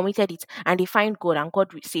 They have committed it, and they find God, and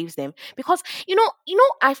God saves them. Because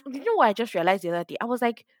what I just realized the other day. I was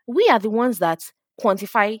like, we are the ones that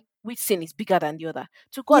quantify which sin is bigger than the other.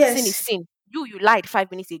 To God, sin is Yes. sin. You lied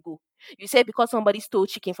 5 minutes ago. You said because somebody stole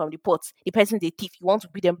chicken from the pot, the person's a thief. You want to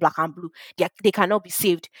beat them black and blue. They cannot be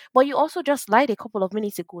saved. But you also just lied a couple of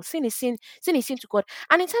minutes ago. Sin is sin. Sin is sin to God.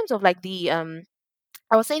 And in terms of like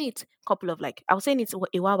I was saying it I was saying it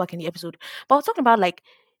a while back in the episode, but I was talking about like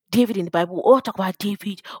David in the Bible. Oh, talk about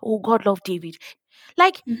David. Oh, God love David.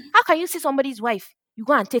 Like, how can you see somebody's wife? You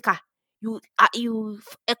go and take her. You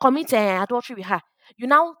commit adultery with her. You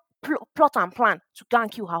now plot and plan to go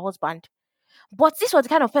and kill her husband. But this was the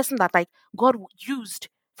kind of person that like God used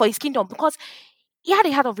for His kingdom because he had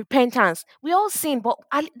a heart of repentance. We all sin, but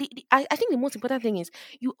I think the most important thing is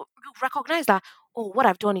you recognize that, oh, what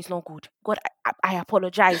I've done is not good. God, I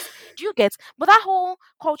apologize. Do you get? But that whole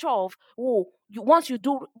culture of, oh, once you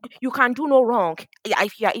do, you can do no wrong. Yeah,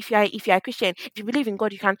 if you're a Christian, if you believe in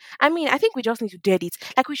God, you can. I mean, I think we just need to dead it.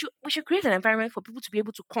 Like we should create an environment for people to be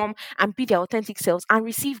able to come and be their authentic selves and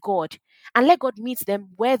receive God and let God meet them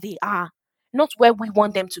where they are, not where we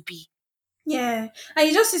want them to be. Yeah, and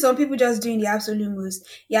you just see some people just doing the absolute most.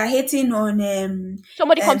 Yeah, hating on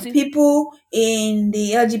Somebody comes in. people in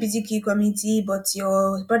the LGBTQ community, but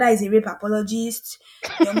your brother is a rape apologist.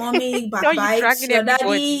 Your mommy Now you backbites. dragging Your everybody.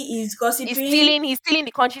 daddy is He's gossiping. stealing. He's stealing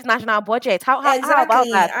the country's national budget. How about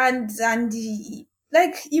Exactly, that? and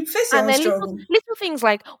like you face your And own then little struggle. little things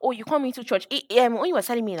like, oh, you come into church. When you were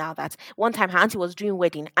telling me now that one time her auntie was doing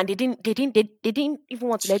wedding and they didn't even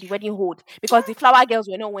want to let the wedding hold because the flower girls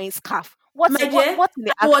were not wearing scarf. What My in what dear, what in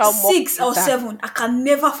the I actual was mockery six is or that? seven. I can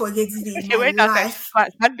never forget it in They my went outside to life. go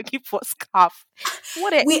and start looking for scarf. Were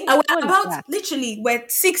What is about that? literally we're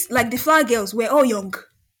six, like the flower girls. We're all young.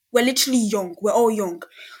 We're literally young. We're all young.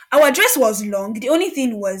 Our dress was long. The only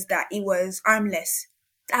thing was that it was armless.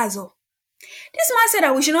 That's all. This man said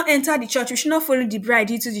that we should not enter the church. We should not follow the bride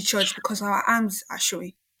into the church because our arms are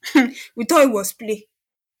showing. We thought it was play.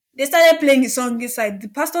 They started playing the song inside. The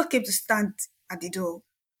pastor came to stand at the door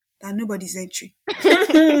that nobody's entering.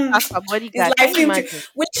 As a It's bodyguard, like can you film. imagine?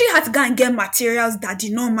 We actually had to go and get materials that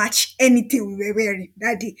did not match anything we were wearing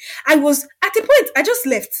that day. I was at a point. I just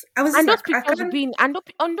left. I was just And those like, I pictures will can't. be in,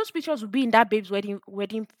 on those pictures will be in that babe's videos,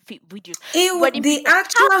 Ew, wedding the pictures. How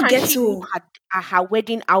actual can she look ghetto. at her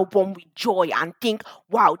wedding album with joy and think,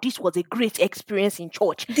 "Wow, this was a great experience in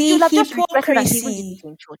church"? She The would have just regretted that she even did hypocrisy. it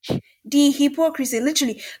in church. The hypocrisy.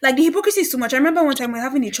 Literally, like the hypocrisy is too much. I remember one time we were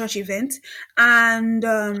having a church event, and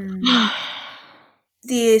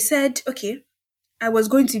they said, okay, I was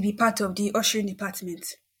going to be part of the ushering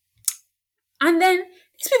department. And then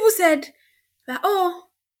these people said that, oh,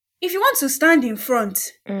 if you want to stand in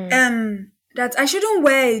front, Mm, that I shouldn't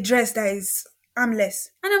wear a dress that is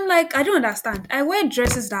armless. And I'm like, I don't understand. I wear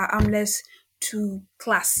dresses that are armless to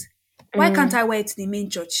class. Why can't mm. I wear it to the main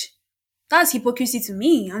church? That's hypocrisy to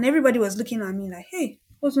me. And everybody was looking at me like, hey,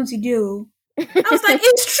 what's going to do? I was like,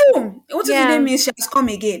 it's true. What if today Yeah, means she has come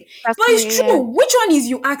again? that's But coming. it's Yeah, true. Which one is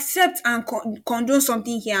you accept and condone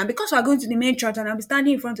something here? And because we're going to the main church and I'll be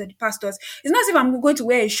standing in front of the pastors, it's not as if I'm going to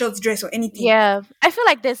wear a short dress or anything. yeah. I feel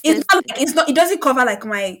like It's there's not like it's not. It doesn't cover like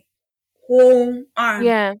my whole arm.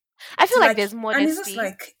 yeah. I It's feel like like, there's and it's just modesty.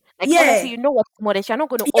 like, Like yeah, honestly, you know what's modest. You're not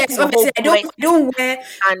going to open yes. your whole Obviously, breast I don't wear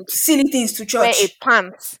and silly things to wear a church,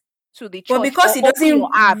 pants to the but church because or it open your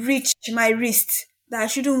doesn't abs. reach my wrist, that I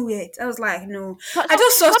shouldn't wear it. I was like, no. So, I so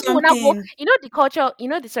just saw some people now go, something. you know, the culture, you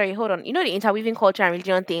know, the sorry, hold on, you know, the interweaving culture and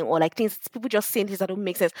religion thing, or like things people just saying things that don't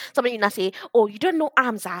make sense. Somebody now say, "Oh, you don't know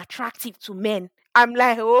arms are attractive to men." I'm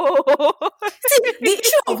like, oh, See, the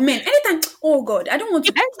issue of men, anytime, oh God, I don't want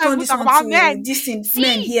to let's not turn even this talk on about to men. this thing.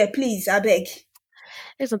 Men See, here, please, I beg.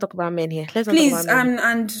 let's not talk about men here. Let's not talk Please, about men.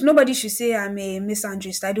 and nobody should say I'm a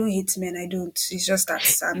misandrist. I don't hate men, I don't. It's just that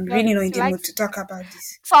I'm really not in She the mood likes to talk about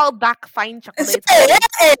this. tall, dark, fine So, chocolate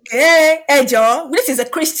boys. hey, Joe, this is a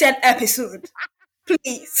Christian episode.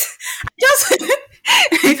 Please. Just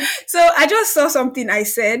so I just saw something I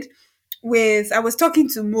said with I was talking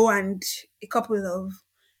to Mo and a couple of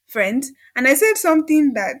friends, and I said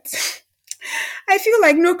something that I feel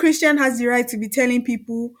like no Christian has the right to be telling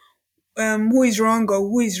people who is wrong or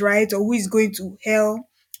who is right or who is going to hell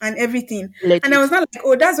and everything. And I Legit. was not like,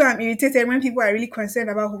 oh, that's why I'm irritated when people are really concerned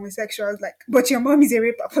about homosexuals. Like, but your mom is a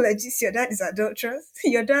rape apologist, your dad is adulterous,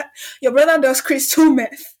 your brother does crystal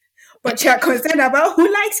meth, but you're concerned about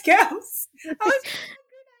who likes girls. I was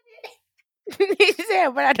He said,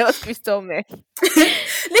 but that was crystal man.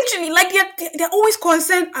 literally like they're always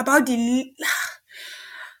concerned about The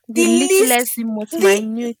the littlest, least the most the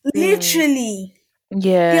minute thing. literally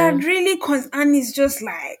they are Yeah. really and it's just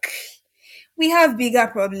like we have bigger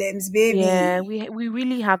problems, Yeah, baby. we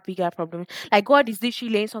really have bigger problems. Like God is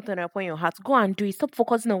literally laying something upon your heart. Go and do it. Stop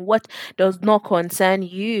focusing on what does not concern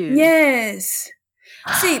you. Yes.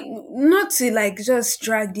 See, not to like just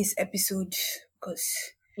drag this episode because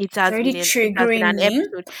it's already It has been triggering an me.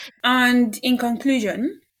 episode. And in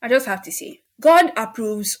conclusion, I just have to say God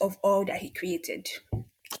approves of all that He created.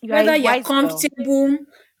 You are a Whether you're wise girl. comfortable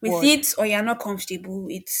with Word. it or you're not comfortable,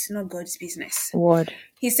 it's not God's business. Word.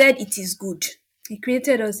 He said it is good. He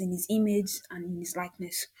created us in His image and in His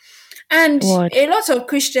likeness. And Word. a lot of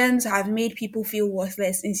Christians have made people feel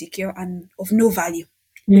worthless, insecure, and of no value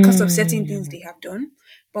because of certain things they have done.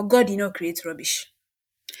 But God did not create rubbish.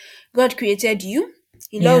 God created you.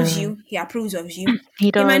 He loves Yeah. you. He approves of you.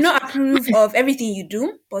 He He might does. not approve of everything you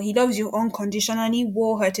do, but he loves you unconditionally,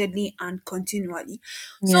 wholeheartedly, and continually.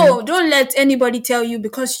 Yeah. So don't let anybody tell you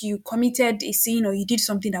because you committed a sin or you did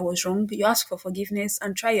something that was wrong. You ask for forgiveness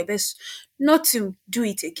and try your best not to do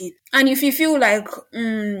it again. And if you feel like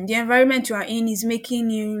the environment you are in is making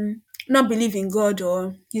you not believe in God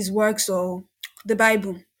or His works or the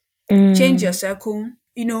Bible, change your circle.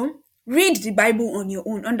 Read the Bible on your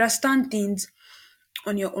own. Understand things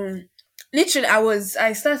on your own. Literally,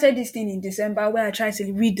 I started this thing in December where I try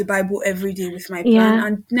to read the Bible every day with my plan. Yeah.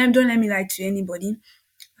 And don't let me lie to anybody.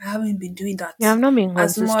 I haven't been doing that You have not been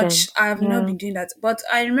as much. consistent. I have not Yeah. been doing that. But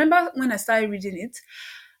I remember when I started reading it,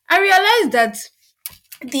 I realized that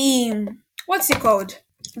what's it called?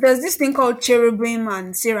 There's this thing called cherubim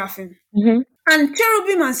and seraphim. Mm-hmm. And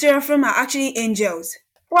cherubim and seraphim are actually angels.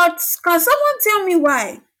 But can someone tell me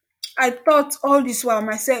why? I thought all this while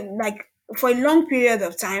myself, like for a long period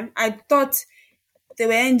of time, I thought they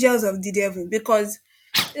were angels of the devil because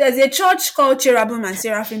there's a church called Cherubim and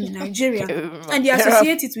Seraphim in Nigeria, and they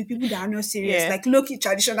associate it with people that are not serious, Yeah. like low-key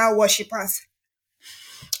traditional worshippers.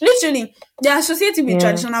 Literally, they associate it with Yeah.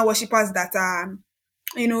 traditional worshippers that are,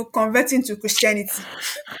 converting to Christianity.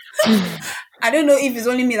 I don't know if it's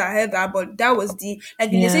only me that heard that, but that was if they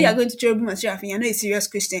say Yeah. you're going to Cherubim and Seraphim, you're not a serious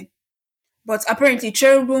Christian. But apparently,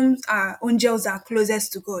 cherubims are angels that are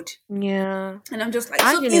closest to God. Yeah. And I'm just like,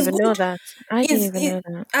 I so didn't it's even know good. that. I didn't Is even it?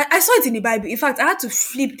 know that. I saw it in the Bible. In fact, I had to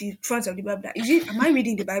flip the front of the Bible. That, is it, am I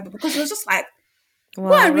reading the Bible? Because it was just like, go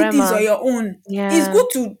Wow, and read things on Rema. your own. It's Yeah. good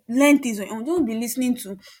to learn things on your own. Don't be listening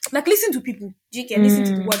to, like, listen to people. You can listen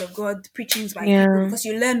to the Mm, word of God, preachings by people, yeah. because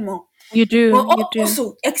you learn more. You But do. You do.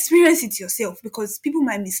 also experience it yourself, because people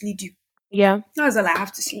might mislead you. Yeah. That's all I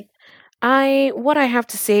have to say. What I have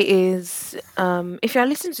to say is, if you're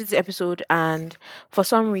listening to this episode and for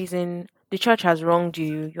some reason the church has wronged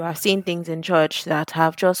you, you have seen things in church that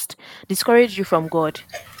have just discouraged you from God,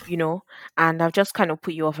 and have just kind of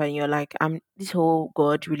put you off, and you're like, I'm this whole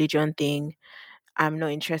God religion thing, I'm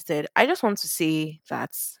not interested. I just want to say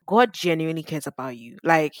that God genuinely cares about you.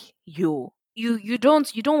 Like you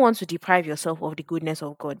don't want to deprive yourself of the goodness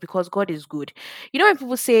of God, because God is good. When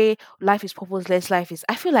people say life is purposeless,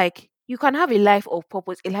 I feel like you can have a life of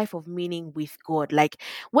purpose, a life of meaning with God. Like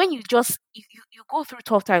when you go through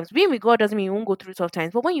tough times, being with God doesn't mean you won't go through tough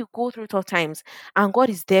times. But when you go through tough times and God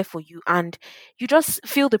is there for you, and you just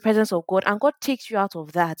feel the presence of God, and God takes you out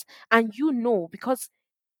of that, and because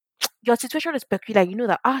your situation is peculiar,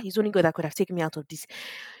 that it's only God that could have taken me out of this.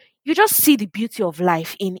 You just see the beauty of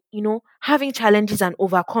life in, having challenges and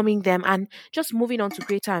overcoming them, and just moving on to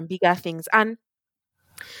greater and bigger things. And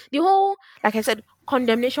the whole, like I said,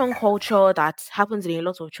 condemnation culture that happens in a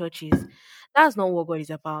lot of churches, that's not what God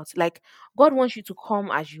is about. Like, God wants you to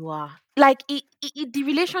come as you are. Like, the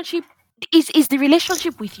relationship is the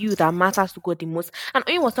relationship with you that matters to God the most. And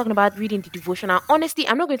Oyin was talking about reading the devotional. Honestly,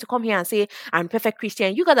 I'm not going to come here and say I'm a perfect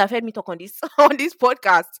Christian. You guys have heard me talk on this on this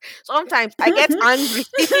podcast. Sometimes I get angry.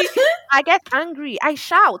 I get angry. I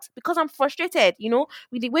shout because I'm frustrated,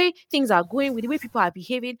 with the way things are going, with the way people are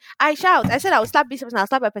behaving. I shout. I said I will slap this person, I'll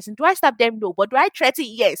slap that person. Do I slap them? No. But do I threaten?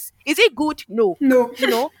 Yes. Is it good? No. No. You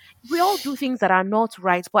know, we all do things that are not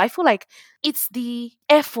right, but I feel like it's the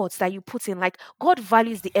efforts that you put in. Like God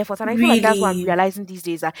values the efforts, and I feel like that's what I'm Really? realizing these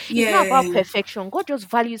days. That it's not about Yeah. perfection. God just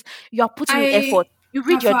values you are putting in effort. I You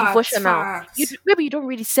read your facts, devotional. facts. Maybe you don't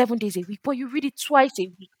read it 7 days a week, but you read it twice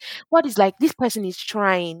a week. God is like, this person is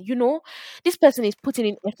trying. This person is putting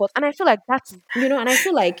in effort, and I feel like and I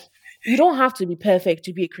feel like you don't have to be perfect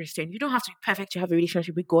to be a Christian. You don't have to be perfect to have a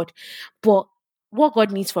relationship with God, but what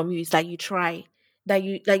God needs from you is that you try, that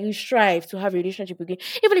you strive to have a relationship with Him.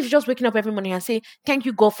 Even if you're just waking up every morning and say, "Thank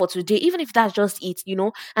you, God, for today," even if that's just it,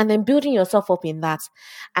 and then building yourself up in that.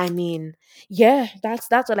 I mean, yeah, that's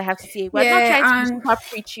all I have to say. We're not Yeah, trying to be and super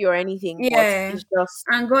preachy or anything, but yeah. it's just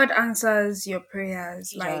And God answers your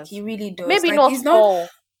prayers. it Like He just really does. maybe Like not He's not. all,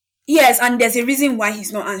 Yes, and there's a reason why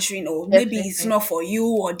He's not answering, or maybe it's definitely. not for you,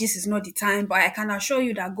 or this is not the time. But I can assure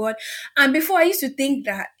you that God. And before I used to think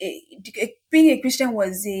that being a Christian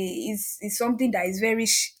is something that is very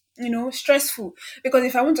stressful, because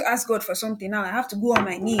if I want to ask God for something now, I have to go on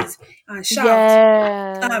my knees and shout Yeah,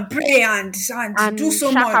 and pray and do and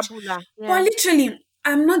so much. shakabula. But Yeah, literally,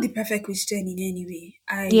 I'm not the perfect Christian in any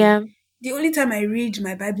way. yeah. The only time I read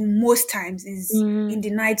my Bible most times is Mm, in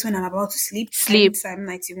the night when I'm about to sleep. I sleep. read Psalm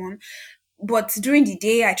 91. But during the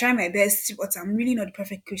day, I try my best, but I'm really not the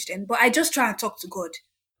perfect Christian. But I just try and talk to God.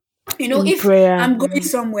 In If prayer. I'm going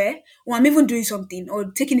somewhere or I'm even doing something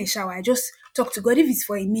or taking a shower, I just talk to God. If it's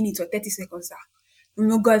for a minute or 30 seconds,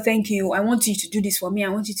 God, thank you. I want you to do this for me. I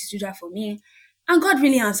want you to do that for me. And God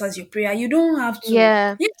really answers your prayer. You don't have to.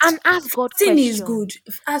 Yeah, Yes, and ask God fasting is questions. good.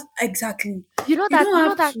 Exactly. You know You that. don't You know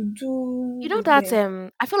have that. to You do. know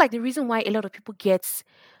that. I feel like the reason why a lot of people get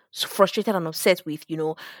frustrated and upset with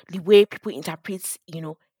the way people interpret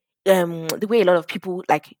the way a lot of people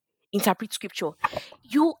like interpret scripture.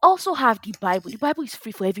 You also have the Bible. The Bible is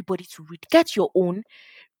free for everybody to read. Get your own,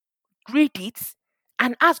 read it,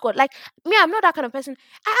 and ask God. Like me, I'm not that kind of person.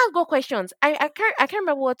 I ask God questions. I can't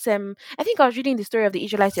remember what I think I was reading the story of the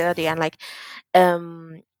Israelites the other day, and like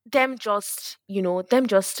them just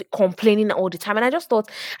complaining all the time, and I just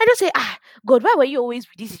say, God, why were you always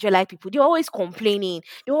with these Israelite people? They're always complaining.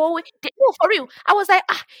 No, for real. I was like,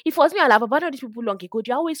 if it was me, I'll have abandoned these people long ago.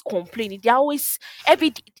 They're always complaining. They're always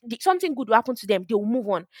something good will happen to them, they'll move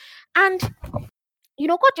on. And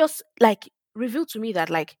God just like revealed to me that,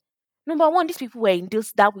 like, number one, these people were in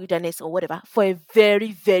that wilderness or whatever for a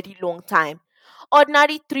very, very long time.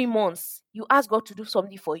 Ordinary 3 months, you ask God to do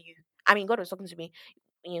something for you. I mean, God was talking to me.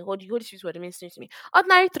 Holy Spirit was ministering to me.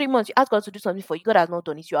 Ordinary 3 months, you ask God to do something for you. God has not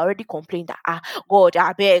done it. You already complained that, God,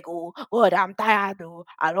 I beg, oh, God, I'm tired, oh,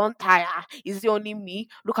 I don't tire. Is it only me?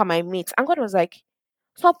 Look at my mates. And God was like,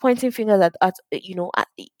 Stop pointing fingers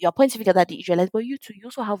you're pointing fingers at the Israelites, but you too, you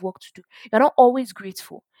also have work to do. You're not always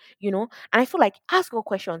grateful, And I feel like ask God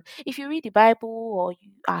questions. If you read the Bible or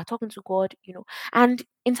you are talking to God, and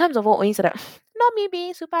in terms of what Oyin said, not me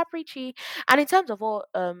being super preachy, and in terms of what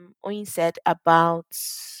Oyin said about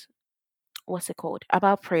what's it called?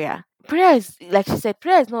 About prayer. Prayer is like she said,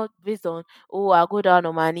 prayer is not based on, oh, I go down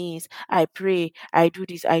on my knees, I pray, I do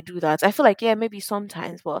this, I do that. I feel like, yeah, maybe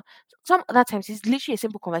sometimes, but some other times it's literally a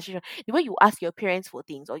simple conversation. The way you ask your parents for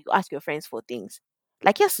things or you ask your friends for things.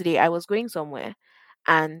 Like yesterday, I was going somewhere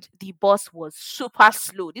and the bus was super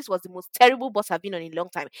slow. This was the most terrible bus I've been on in a long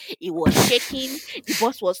time. It was shaking. The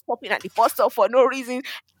bus was stopping at the bus stop for no reason.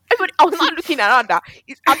 Everybody, I was not looking around that.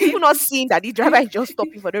 Are people not seeing that the driver is just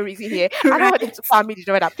stopping for no reason here? I don't want them Right. to call me the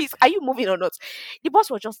driver that, please, are you moving or not? The bus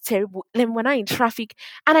was just terrible. Then when I in traffic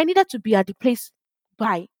and I needed to be at the place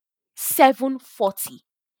by 7:40.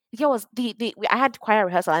 The girl was I had choir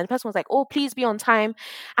rehearsal and the person was like, oh, please be on time.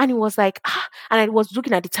 And it was like, and I was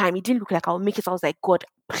looking at the time. It didn't look like I'll make it. So I was like, God,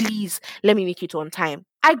 please let me make it on time.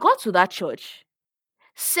 I got to that church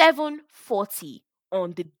 7:40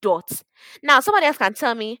 on the dot. Now somebody else can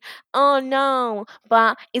tell me, oh no,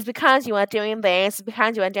 but it's because you are doing this, it's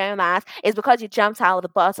because you are doing that, it's because you jumped out of the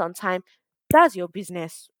bus on time. That's your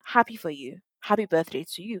business. Happy for you. Happy birthday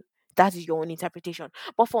to you. That is your own interpretation.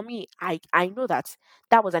 But for me, I know that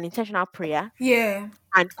that was an intentional prayer Yeah.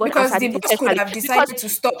 and God Because answered the it boss could intentionally have because decided to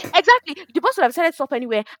stop. exactly the bus would have decided to stop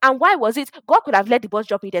anywhere. And why was it? God could have let the bus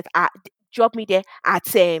drop me there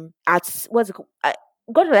at what's it called?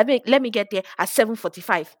 God would let me get there at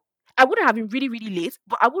 7:45. I wouldn't have been really really late,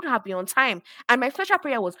 but I would have been on time. And my special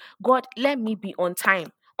prayer was, God, let me be on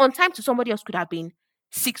time. On time to somebody else could have been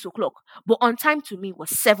 6 o'clock, but on time to me was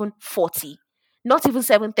 7:40. Not even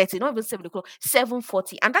 7:30, not even 7 o'clock,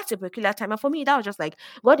 7:40. And that's a peculiar time. And for me, that was just like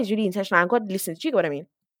God is really intentional and God listens. Do you get what I mean?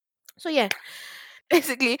 So yeah,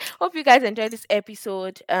 basically, hope you guys enjoyed this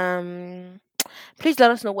episode. Please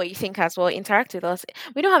let us know what you think as well. Interact with us.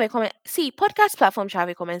 We don't have a comment. See, podcast platforms should have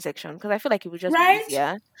a comment section because I feel like it would just be Right?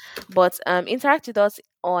 easier. But interact with us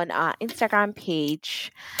on our Instagram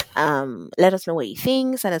page. Let us know what you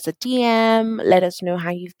think. Send us a DM. Let us know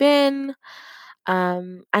how you've been.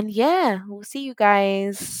 And yeah, we'll see you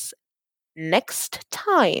guys next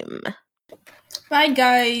time. Bye,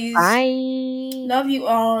 guys. Bye. Love you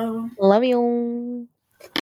all. Love you.